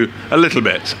known to you a little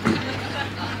bit.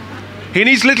 He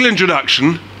needs little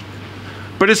introduction,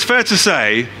 but it's fair to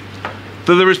say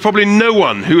that there is probably no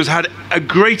one who has had a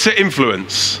greater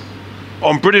influence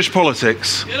on British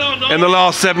politics in the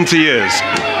last 70 years.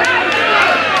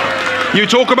 You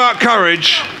talk about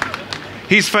courage.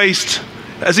 He's faced,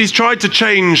 as he's tried to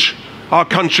change our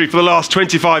country for the last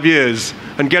 25 years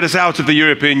and get us out of the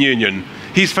European Union,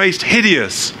 he's faced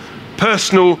hideous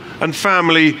personal and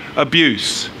family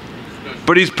abuse.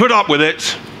 But he's put up with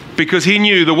it because he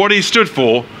knew that what he stood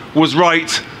for was right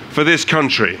for this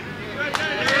country.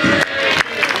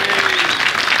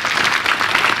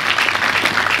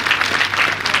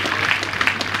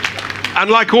 And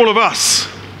like all of us,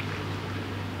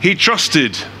 he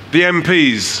trusted the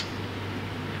MPs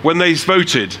when they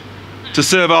voted to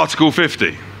serve Article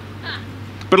 50.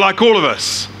 But like all of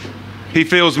us, he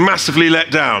feels massively let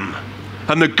down.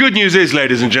 And the good news is,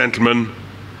 ladies and gentlemen,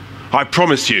 I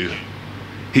promise you,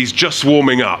 he's just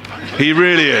warming up. He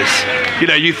really is. You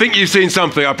know, you think you've seen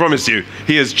something, I promise you,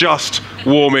 he is just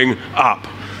warming up.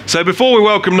 So before we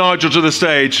welcome Nigel to the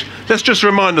stage, let's just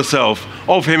remind ourselves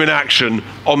of him in action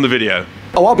on the video.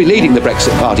 Oh, I'll be leading the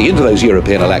Brexit Party into those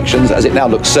European elections, as it now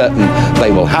looks certain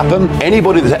they will happen.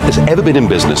 Anybody that has ever been in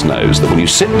business knows that when you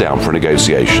sit down for a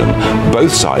negotiation,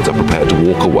 both sides are prepared to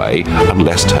walk away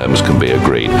unless terms can be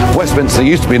agreed. Westminster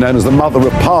used to be known as the mother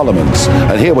of parliaments,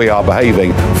 and here we are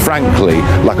behaving, frankly,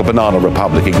 like a banana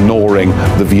republic, ignoring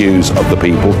the views of the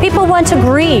people. People weren't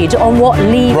agreed on what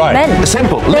leave meant.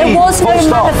 Simple. There leave, was no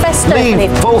manifesto.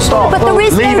 Leave, full stop. But there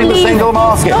is Leaving no the single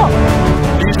market.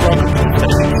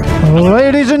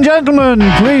 Ladies and gentlemen,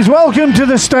 please welcome to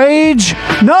the stage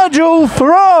Nigel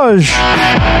Farage.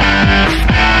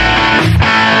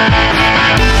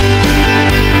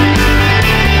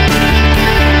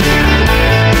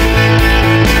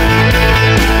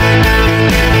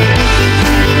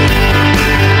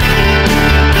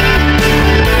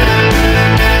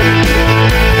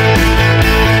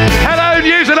 Hello,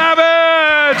 Newton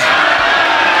Abbot!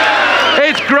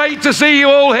 It's great to see you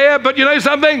all here, but you know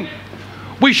something?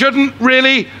 We shouldn't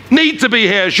really need to be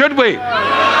here, should we?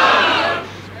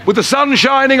 With the sun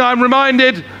shining, I'm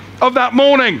reminded of that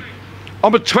morning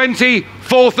on the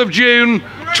 24th of June,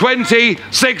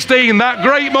 2016, that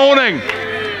great morning.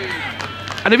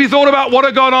 And if you thought about what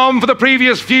had gone on for the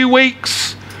previous few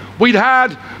weeks, we'd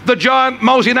had the giant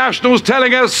multinationals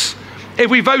telling us if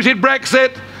we voted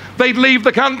Brexit, they'd leave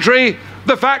the country,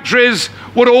 the factories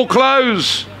would all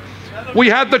close. We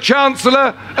had the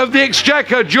Chancellor of the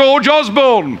Exchequer, George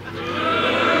Osborne,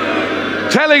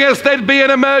 telling us there'd be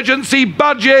an emergency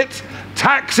budget,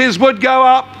 taxes would go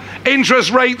up,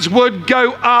 interest rates would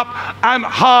go up, and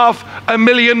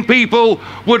 500,000 people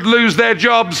would lose their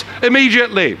jobs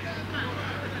immediately.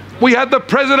 We had the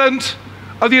President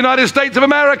of the United States of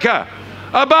America,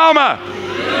 Obama,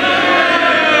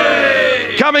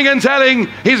 coming and telling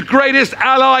his greatest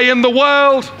ally in the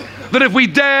world that if we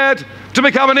dared to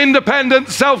become an independent,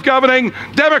 self-governing,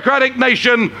 democratic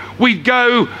nation, we'd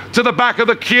go to the back of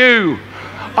the queue.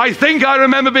 I think I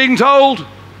remember being told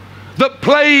that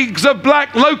plagues of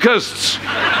black locusts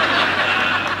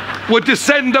would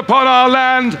descend upon our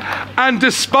land, and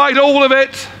despite all of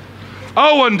it,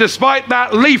 oh, and despite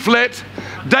that leaflet,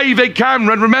 David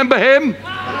Cameron, remember him?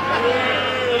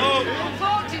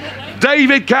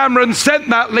 David Cameron sent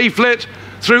that leaflet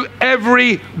through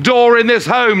every door in this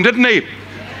home, didn't he?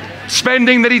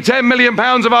 Spending nearly £10 million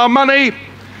of our money,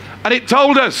 and it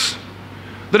told us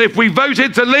that if we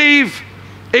voted to leave,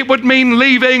 it would mean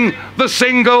leaving the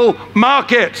single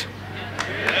market.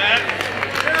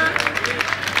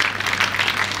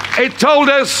 It told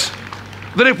us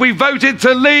that if we voted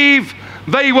to leave,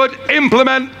 they would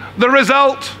implement the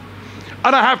result.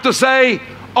 And I have to say,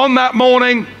 on that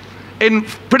morning, in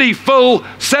pretty full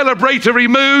celebratory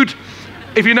mood,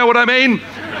 if you know what I mean,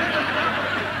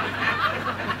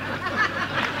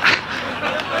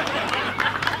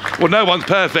 well, no one's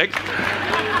perfect.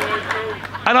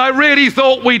 And I really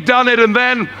thought we'd done it, and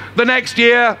then the next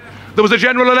year there was a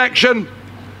general election,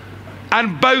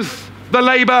 and both the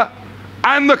Labour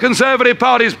and the Conservative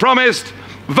parties promised,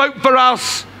 vote for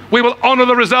us, we will honour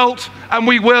the result, and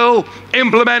we will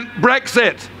implement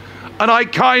Brexit. And I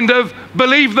kind of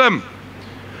believed them.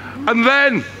 And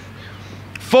then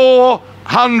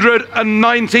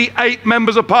 498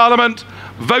 members of Parliament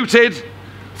voted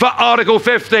for Article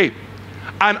 50.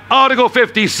 And Article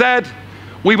 50 said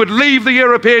we would leave the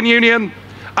European Union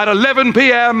at 11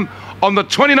 p.m. on the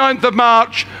 29th of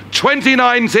March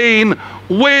 2019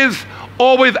 with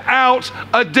or without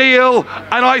a deal,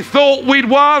 and I thought we'd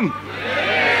won.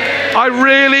 I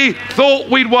really thought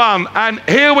we'd won, and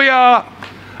here we are,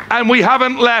 and we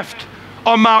haven't left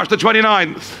on March the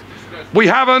 29th. We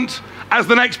haven't, as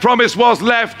the next promise was,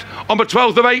 left on the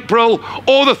 12th of April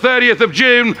or the 30th of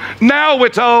June. Now we're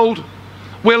told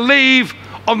we'll leave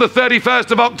on the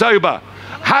 31st of October.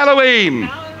 Halloween.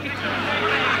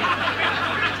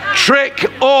 Trick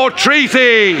or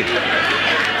treaty.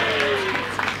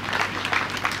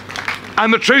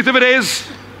 And the truth of it is,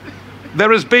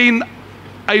 there has been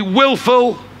a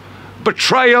willful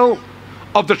betrayal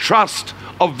of the trust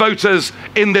of voters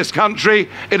in this country.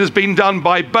 It has been done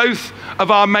by both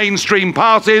of our mainstream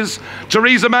parties.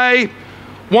 Theresa May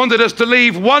wanted us to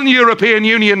leave one European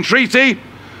Union treaty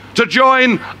to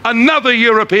join another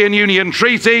European Union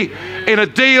treaty in a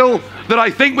deal that I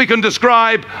think we can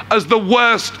describe as the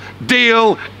worst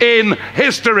deal in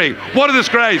history. What a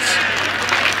disgrace.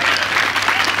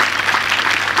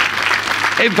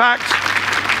 In fact,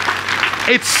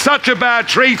 it's such a bad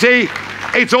treaty,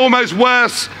 it's almost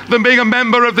worse than being a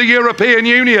member of the European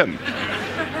Union.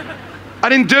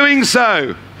 And in doing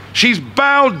so, she's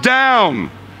bowed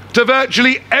down to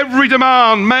virtually every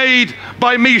demand made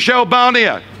by Michel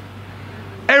Barnier.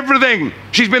 Everything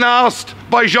she's been asked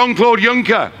by Jean-Claude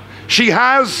Juncker. She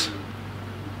has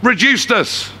reduced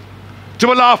us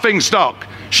to a laughingstock.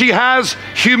 She has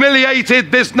humiliated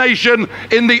this nation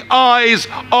in the eyes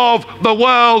of the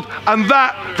world, and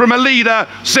that, from a leader,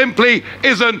 simply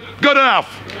isn't good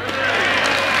enough.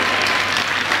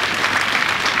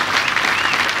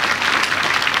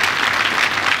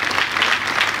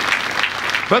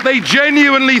 But they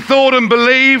genuinely thought and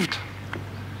believed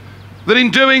that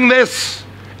in doing this,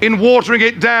 in watering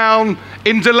it down,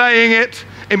 in delaying it,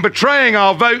 in betraying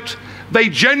our vote, they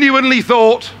genuinely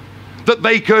thought that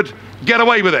they could get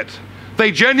away with it.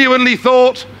 They genuinely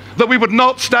thought that we would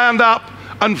not stand up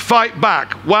and fight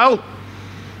back. Well,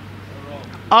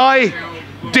 I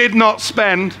did not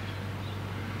spend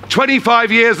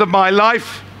 25 years of my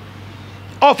life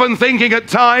often thinking at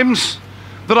times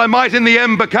that I might in the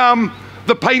end become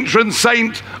the patron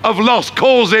saint of lost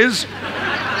causes.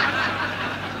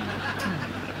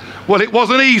 Well, it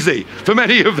wasn't easy for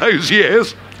many of those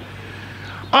years.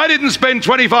 I didn't spend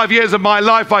 25 years of my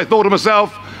life, I thought to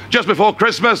myself, just before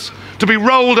Christmas, to be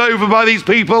rolled over by these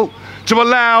people to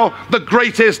allow the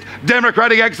greatest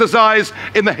democratic exercise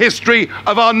in the history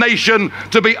of our nation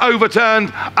to be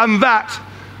overturned. And that,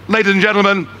 ladies and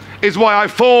gentlemen, is why I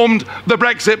formed the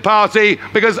Brexit Party,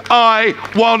 because I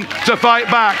want to fight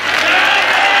back.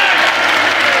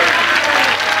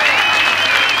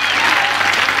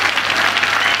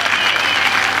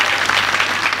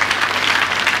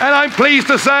 And I'm pleased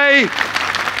to say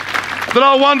that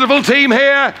our wonderful team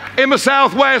here in the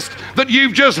Southwest that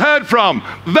you've just heard from,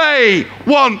 they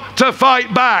want to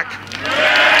fight back.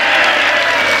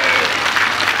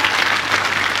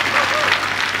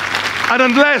 And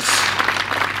unless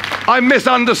I'm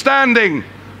misunderstanding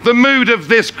the mood of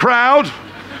this crowd,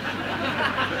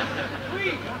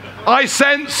 I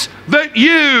sense that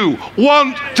you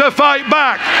want to fight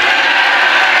back.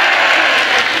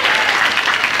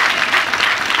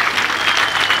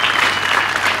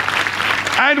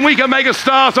 And we can make a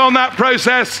start on that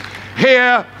process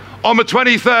here on the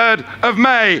 23rd of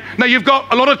May. Now, you've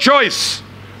got a lot of choice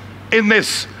in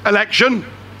this election.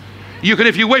 You can,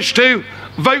 if you wish to,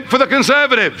 vote for the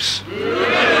Conservatives.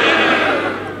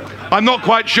 I'm not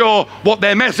quite sure what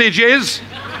their message is.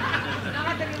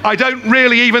 I don't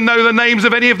really even know the names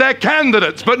of any of their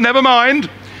candidates, but never mind.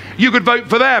 You could vote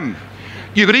for them.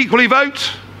 You could equally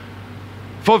vote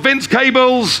for Vince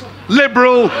Cable's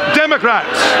Liberal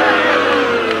Democrats,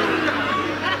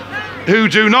 who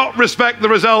do not respect the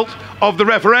result of the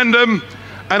referendum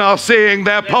and are seeing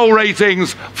their poll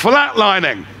ratings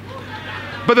flatlining.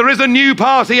 But there is a new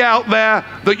party out there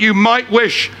that you might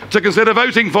wish to consider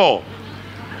voting for,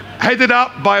 headed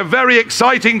up by a very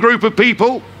exciting group of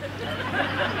people,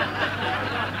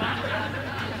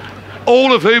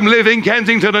 all of whom live in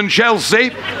Kensington and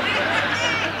Chelsea.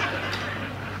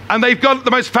 And they've got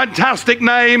the most fantastic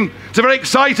name. It's a very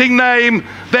exciting name.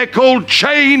 They're called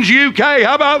Change UK.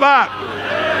 How about that?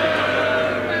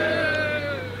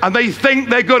 And they think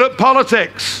they're good at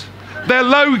politics. Their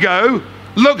logo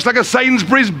looks like a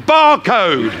Sainsbury's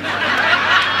barcode.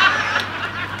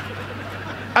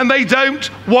 And they don't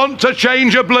want to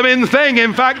change a blooming thing.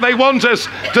 In fact, they want us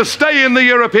to stay in the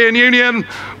European Union.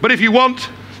 But if you want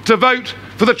to vote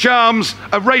for the charms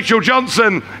of Rachel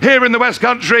Johnson here in the West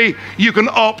Country, you can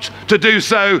opt to do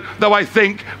so, though I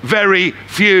think very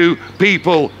few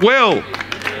people will.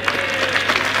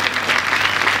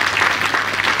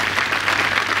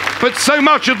 But so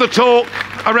much of the talk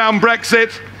around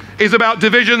Brexit is about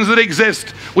divisions that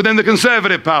exist within the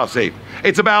Conservative Party.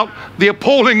 It's about the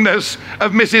appallingness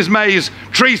of Mrs May's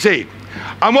treaty.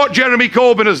 And what Jeremy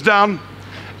Corbyn has done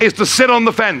is to sit on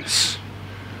the fence.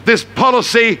 This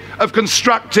policy of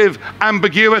constructive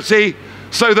ambiguity,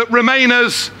 so that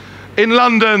Remainers in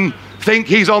London think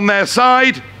he's on their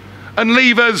side and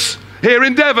Leavers here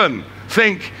in Devon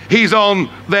think he's on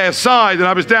their side. And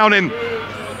I was down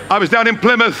in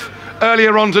Plymouth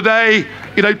earlier on today,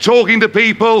 you know, talking to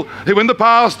people who in the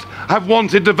past have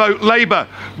wanted to vote Labour.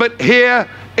 But here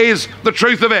is the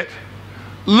truth of it.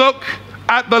 Look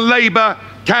at the Labour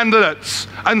candidates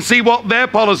and see what their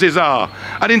policies are.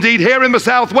 And indeed, here in the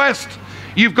southwest,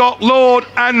 you've got Lord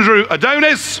Andrew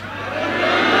Adonis.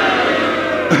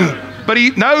 But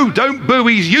no, don't boo,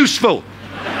 he's useful.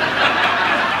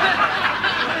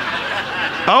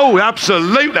 Oh,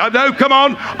 absolutely. No, come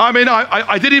on. I mean,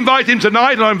 I did invite him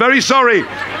tonight, and I'm very sorry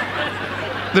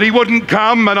that he wouldn't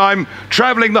come, and I'm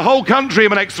travelling the whole country in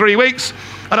the next 3 weeks,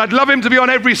 and I'd love him to be on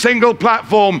every single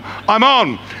platform I'm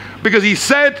on, because he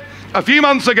said a few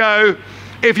months ago,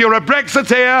 if you're a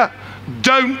Brexiteer,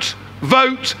 don't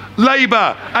vote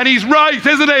Labour. And he's right,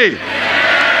 isn't he?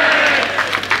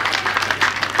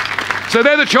 So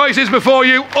they're the choices before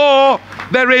you, or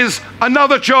there is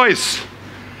another choice.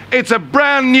 It's a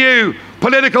brand new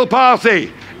political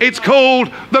party. It's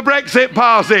called the Brexit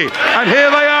Party. And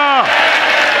here they are.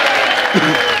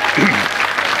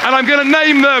 And I'm going to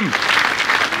name them.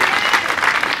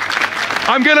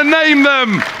 I'm going to name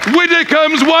them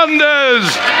Widdecombe's Wonders.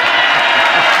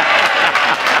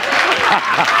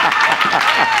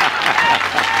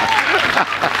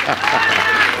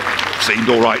 Seemed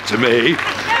all right to me.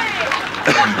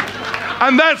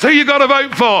 And that's who you got to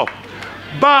vote for.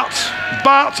 But,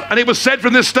 and it was said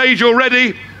from this stage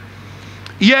already,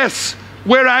 yes,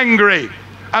 we're angry,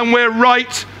 and we're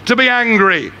right to be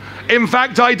angry. In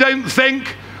fact, I don't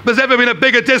think there's ever been a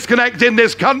bigger disconnect in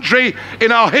this country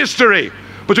in our history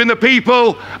between the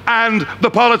people and the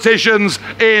politicians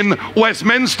in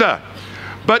Westminster.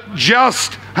 But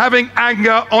just having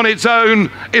anger on its own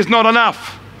is not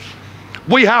enough.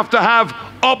 We have to have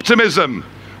optimism.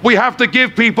 We have to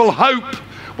give people hope.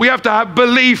 We have to have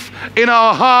belief in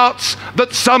our hearts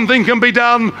that something can be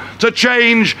done to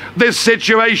change this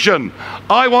situation.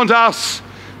 I want us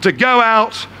to go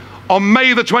out on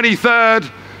May the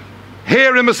 23rd,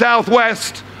 here in the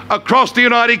southwest, across the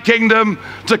United Kingdom,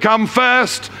 to come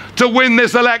first, to win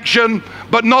this election,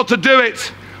 but not to do it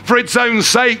for its own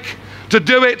sake, to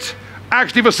do it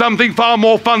actually for something far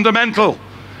more fundamental.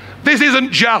 This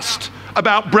isn't just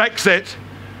about Brexit.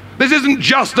 This isn't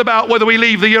just about whether we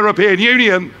leave the European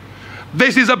Union.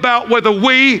 This is about whether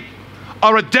we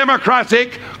are a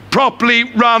democratic, properly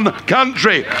run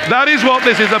country. That is what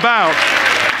this is about.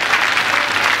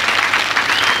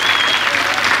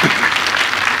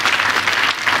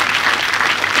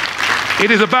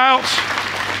 It is about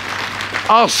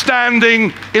our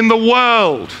standing in the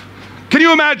world. Can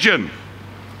you imagine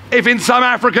if in some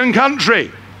African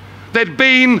country there'd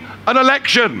been an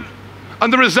election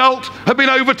and the result had been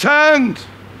overturned?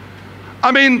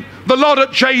 I mean, the lot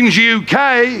at Change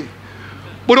UK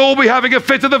would all be having a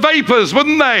fit of the vapours,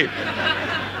 wouldn't they?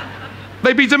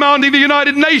 They'd be demanding the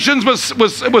United Nations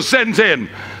was sent in.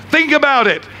 Think about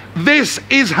it. This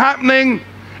is happening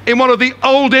in one of the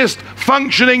oldest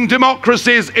functioning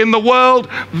democracies in the world.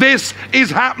 This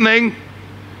is happening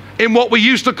in what we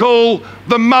used to call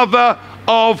the mother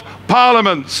of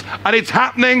parliaments. And it's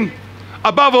happening,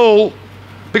 above all,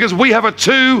 because we have a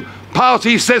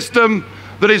two-party system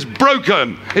that is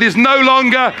broken. It is no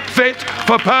longer fit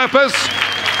for purpose.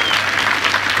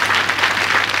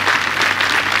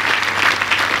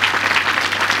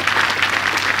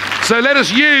 So let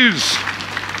us use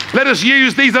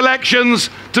these elections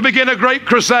to begin a great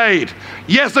crusade.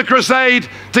 Yes, a crusade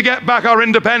to get back our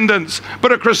independence,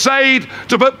 but a crusade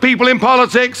to put people in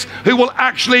politics who will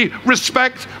actually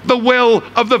respect the will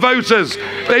of the voters.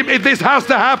 This has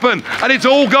to happen, and it's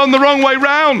all gone the wrong way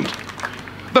round.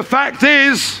 The fact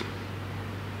is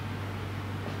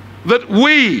that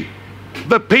we,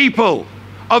 the people,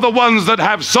 are the ones that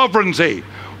have sovereignty.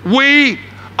 We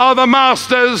are the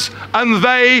masters and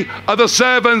they are the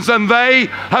servants, and they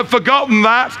have forgotten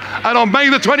that. And on May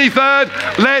the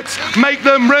 23rd, let's make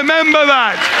them remember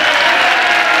that.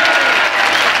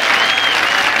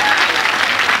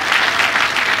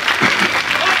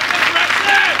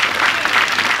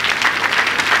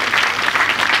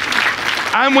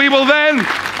 And we will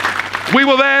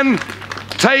then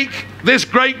take this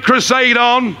great crusade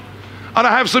on. And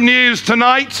I have some news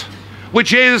tonight,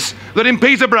 which is that in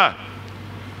Peterborough,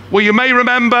 well, you may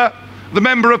remember the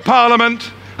Member of Parliament,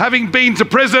 having been to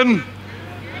prison,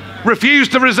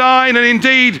 refused to resign, and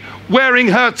indeed, wearing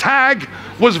her tag,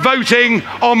 was voting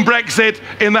on Brexit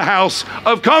in the House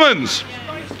of Commons.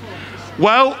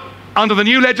 Well, under the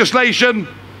new legislation,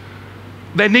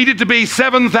 there needed to be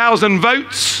 7,000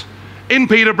 votes in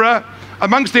Peterborough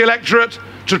amongst the electorate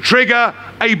to trigger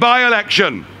a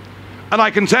by-election. And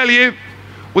I can tell you,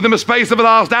 within the space of the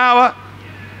last hour,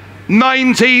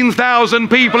 19,000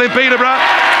 people in Peterborough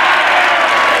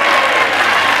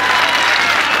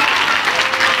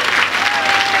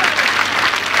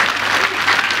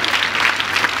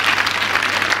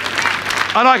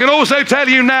and I can also tell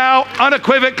you now,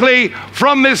 unequivocally,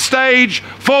 from this stage,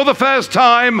 for the first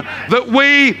time, that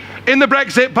we in the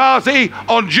Brexit Party,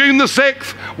 on June the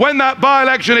 6th, when that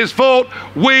by-election is fought,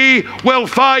 we will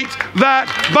fight that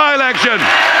by-election.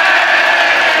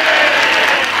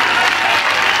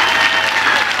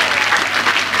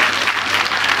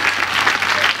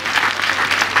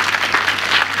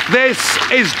 This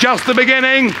is just the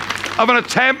beginning of an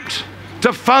attempt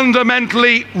to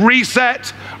fundamentally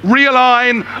reset,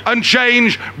 realign and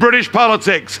change British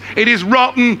politics. It is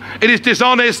rotten, it is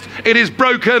dishonest, it is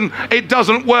broken, it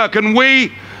doesn't work, and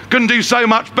we can do so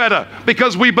much better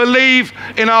because we believe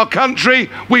in our country,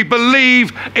 we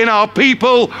believe in our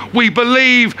people, we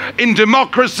believe in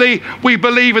democracy, we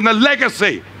believe in the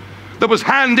legacy that was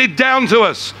handed down to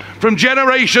us from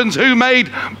generations who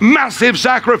made massive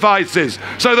sacrifices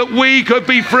so that we could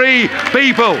be free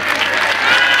people.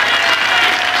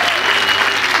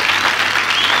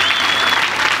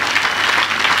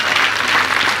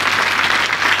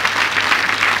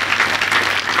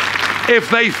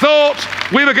 If they thought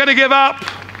we were going to give up,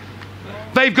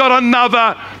 they've got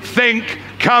another think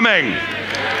coming.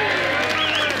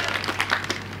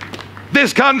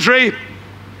 This country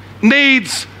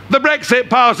needs the Brexit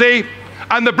Party,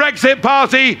 and the Brexit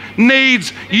Party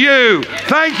needs you.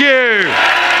 Thank you.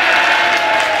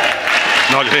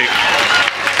 Nigel.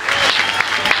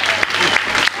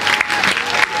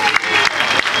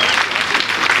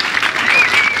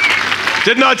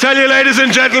 Didn't I tell you, ladies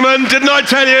and gentlemen? Didn't I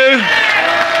tell you?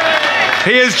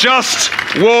 He is just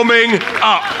warming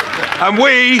up. And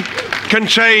we can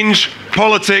change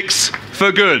politics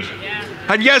for good.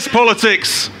 And yes,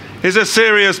 politics is a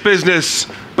serious business,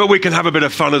 but we can have a bit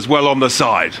of fun as well on the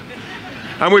side.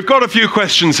 And we've got a few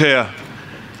questions here.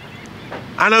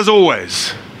 And as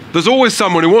always, there's always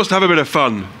someone who wants to have a bit of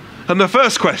fun. And the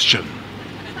first question,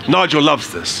 Nigel loves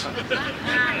this.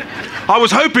 I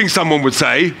was hoping someone would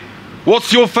say,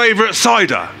 what's your favourite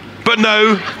cider? But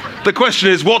no, the question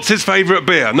is, what's his favourite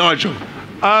beer? Nigel.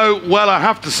 Oh, well, I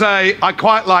have to say, I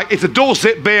quite like, it's a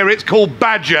Dorset beer, it's called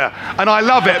Badger, and I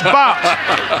love it,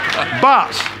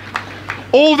 but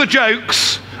all the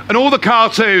jokes and all the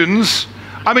cartoons,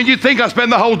 I mean, you'd think I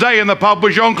spend the whole day in the pub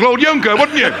with Jean-Claude Juncker,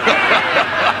 wouldn't you?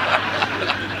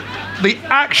 The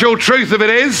actual truth of it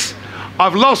is,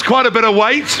 I've lost quite a bit of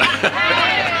weight,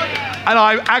 and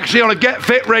I'm actually on a get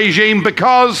fit regime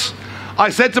because I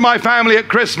said to my family at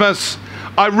Christmas,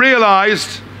 I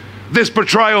realised this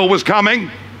betrayal was coming.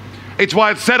 It's why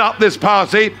I'd set up this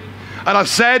party. And I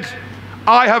said,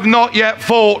 I have not yet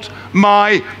fought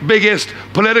my biggest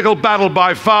political battle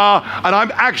by far. And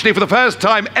I'm actually, for the first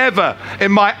time ever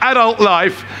in my adult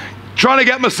life, trying to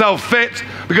get myself fit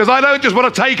because I don't just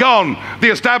want to take on the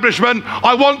establishment,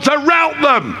 I want to rout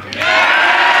them.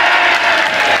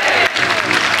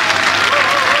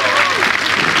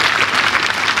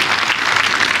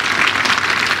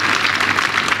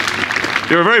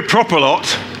 You're a very proper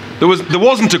lot. There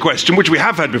wasn't a question, which we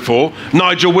have had before.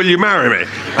 Nigel, will you marry me?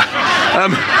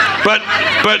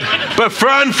 But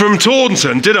Fran from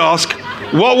Taunton did ask,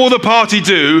 what will the party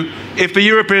do if the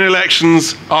European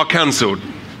elections are cancelled?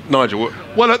 Nigel.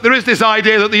 Well, there is this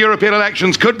idea that the European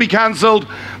elections could be cancelled.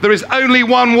 There is only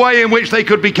one way in which they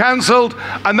could be cancelled,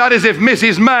 and that is if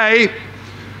Mrs. May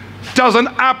does an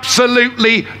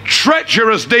absolutely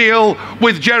treacherous deal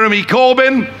with Jeremy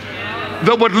Corbyn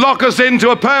that would lock us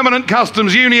into a permanent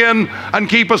customs union and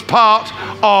keep us part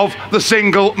of the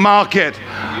single market.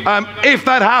 If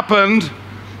that happened,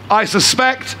 I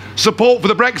suspect support for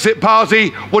the Brexit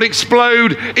Party would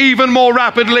explode even more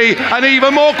rapidly and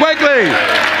even more quickly.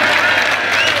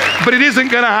 But it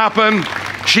isn't going to happen.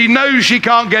 She knows she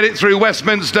can't get it through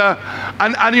Westminster.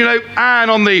 And you know, Anne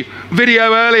on the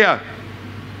video earlier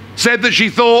said that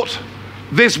she thought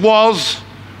this was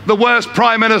the worst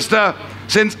Prime Minister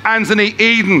since Anthony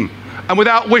Eden. And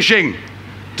without wishing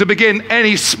to begin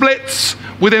any splits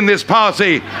within this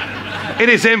party in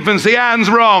its infancy, Anne's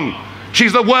wrong.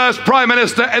 She's the worst Prime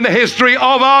Minister in the history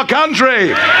of our country.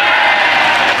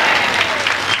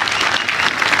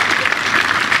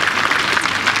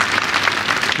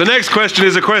 The next question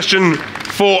is a question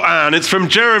for Anne. It's from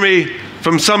Jeremy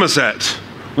from Somerset.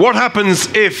 What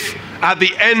happens if, at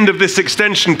the end of this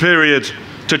extension period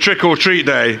to Trick or Treat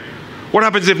Day, what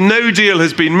happens if no deal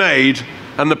has been made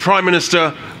and the Prime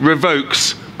Minister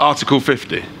revokes Article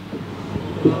 50?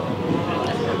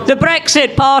 The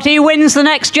Brexit Party wins the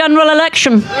next general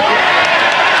election.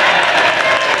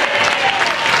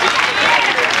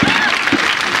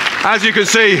 As you can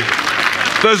see,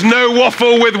 there's no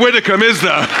waffle with Widdecombe, is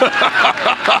there?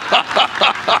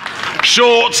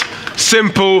 Short,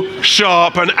 simple,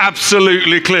 sharp, and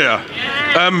absolutely clear.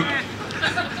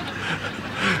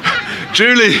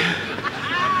 Julie,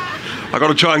 I've got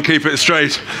to try and keep it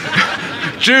straight.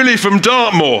 Julie from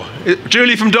Dartmoor.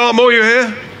 Julie from Dartmoor, you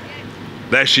here?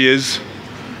 There she is.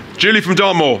 Julie from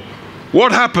Dartmoor.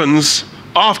 What happens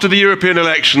after the European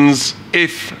elections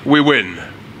if we win?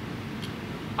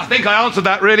 I think I answered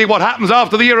that really. What happens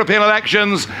after the European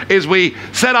elections is we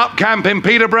set up camp in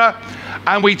Peterborough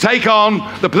and we take on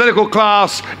the political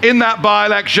class in that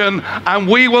by-election and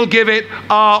we will give it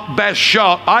our best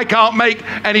shot. I can't make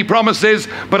any promises,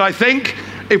 but I think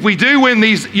if we do win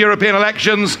these European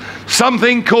elections,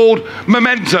 something called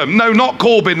momentum, no, not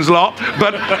Corbyn's lot,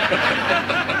 but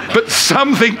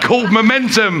something called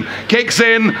momentum kicks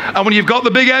in, and when you've got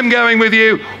the big M going with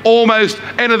you, almost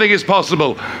anything is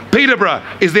possible. Peterborough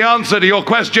is the answer to your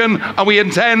question, and we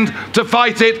intend to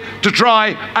fight it, to try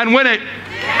and win it.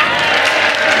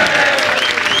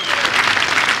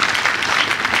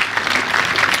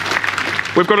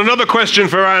 We've got another question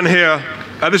for Anne here.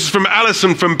 This is from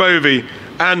Alison from Bovey.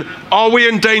 And are we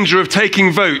in danger of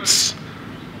taking votes?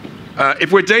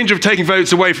 If we're in danger of taking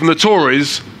votes away from the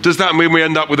Tories, does that mean we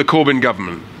end up with a Corbyn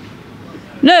government?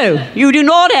 No, you do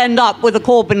not end up with a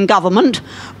Corbyn government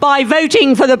by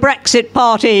voting for the Brexit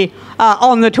Party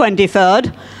on the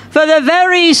 23rd. For the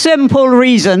very simple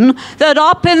reason that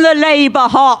up in the Labour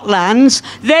heartlands,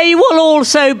 they will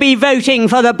also be voting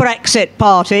for the Brexit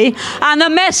Party, and the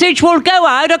message will go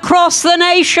out across the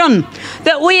nation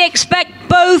that we expect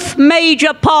both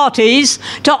major parties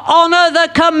to honour the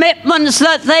commitments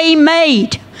that they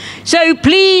made. So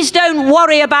please don't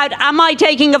worry about, am I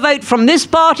taking a vote from this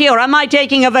party or am I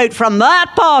taking a vote from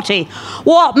that party?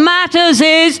 What matters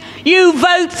is you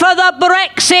vote for the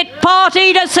Brexit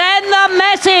Party to send the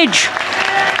message.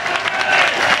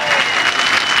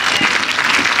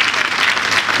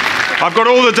 I've got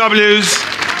all the W's.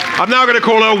 I'm now going to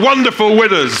call her wonderful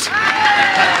winners.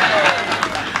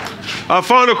 Our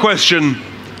final question,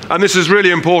 and this is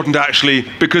really important actually,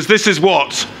 because this is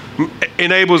what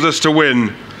enables us to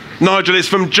win. Nigel, it's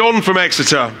from John from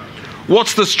Exeter.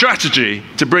 What's the strategy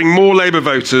to bring more Labour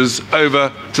voters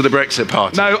over to the Brexit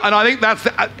Party? No, and I think that's,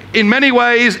 in many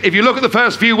ways, if you look at the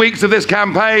first few weeks of this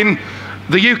campaign,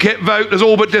 the UKIP vote has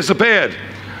all but disappeared.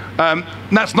 And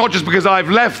that's not just because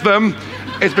I've left them,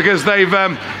 it's because they've,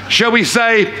 shall we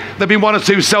say, there have been one or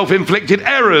two self-inflicted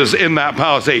errors in that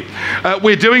party.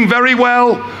 We're doing very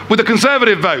well with the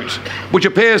Conservative vote, which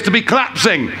appears to be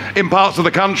collapsing in parts of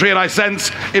the country, and I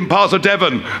sense in parts of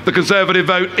Devon the Conservative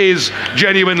vote is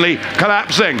genuinely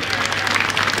collapsing.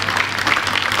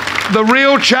 The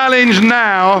real challenge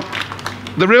now,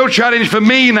 the real challenge for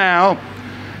me now,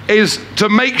 is to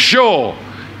make sure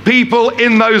people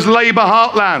in those Labour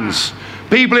heartlands,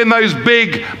 people in those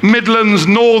big Midlands,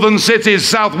 northern cities,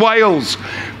 South Wales,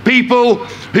 people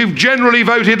who've generally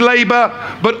voted Labour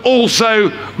but also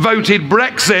voted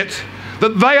Brexit,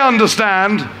 that they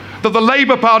understand that the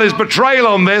Labour Party's betrayal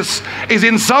on this is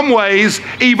in some ways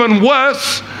even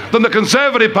worse than the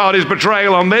Conservative Party's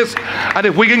betrayal on this. And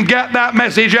if we can get that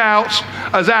message out,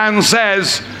 as Anne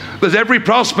says, there's every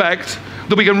prospect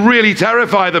that we can really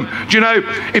terrify them. Do you know,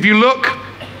 if you look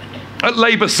at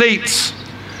Labour seats,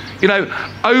 you know,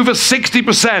 over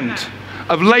 60%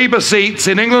 of Labour seats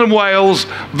in England and Wales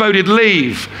voted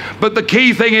Leave. But the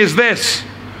key thing is this: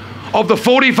 of the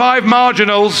 45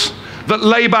 marginals that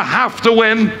Labour have to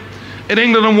win in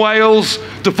England and Wales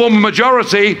to form a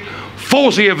majority,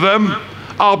 40 of them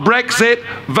are Brexit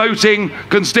voting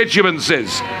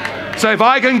constituencies. So if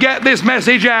I can get this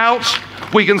message out,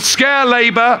 we can scare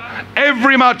Labour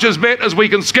every much as bit as we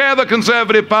can scare the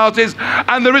Conservative parties,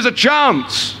 and there is a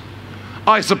chance,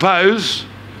 I suppose,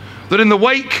 that in the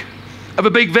wake of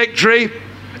a big victory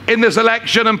in this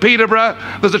election in Peterborough,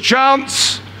 there's a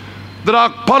chance that our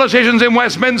politicians in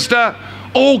Westminster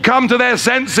all come to their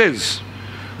senses.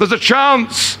 There's a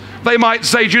chance they might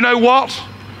say, do you know what?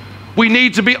 We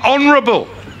need to be honourable.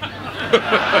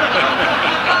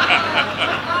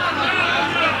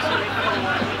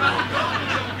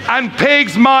 And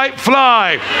pigs might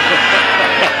fly.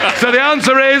 So the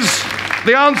answer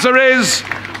is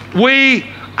we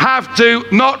have to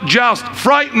not just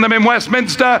frighten them in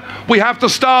Westminster, we have to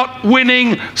start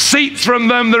winning seats from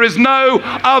them. There is no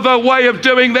other way of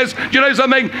doing this. Do you know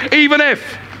something? Even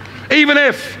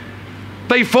if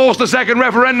they forced a second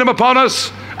referendum upon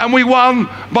us and we won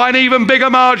by an even bigger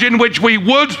margin, which we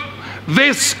would,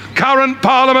 this current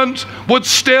Parliament would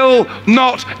still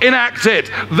not enact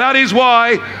it. That is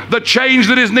why the change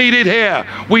that is needed here.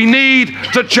 We need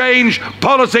to change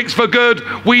politics for good.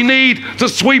 We need to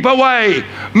sweep away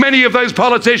many of those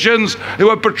politicians who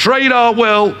have betrayed our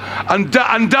will and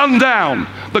done down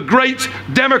the great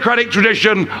democratic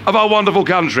tradition of our wonderful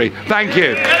country. Thank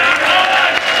you.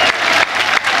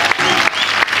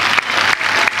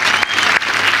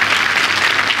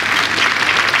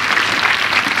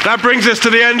 That brings us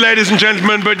to the end, ladies and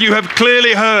gentlemen, but you have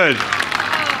clearly heard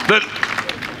that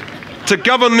to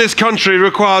govern this country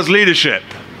requires leadership.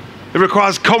 It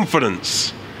requires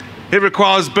confidence. It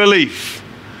requires belief.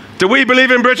 Do we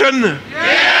believe in Britain?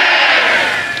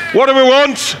 Yes! What do we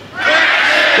want?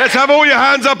 Brexit! Let's have all your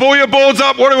hands up, all your boards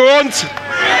up. What do we want?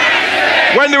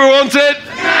 Brexit! When do we want it?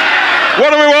 Now!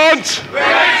 What do we want?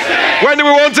 Brexit! When do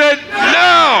we want it?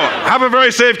 Now! Have a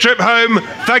very safe trip home.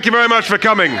 Thank you very much for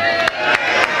coming.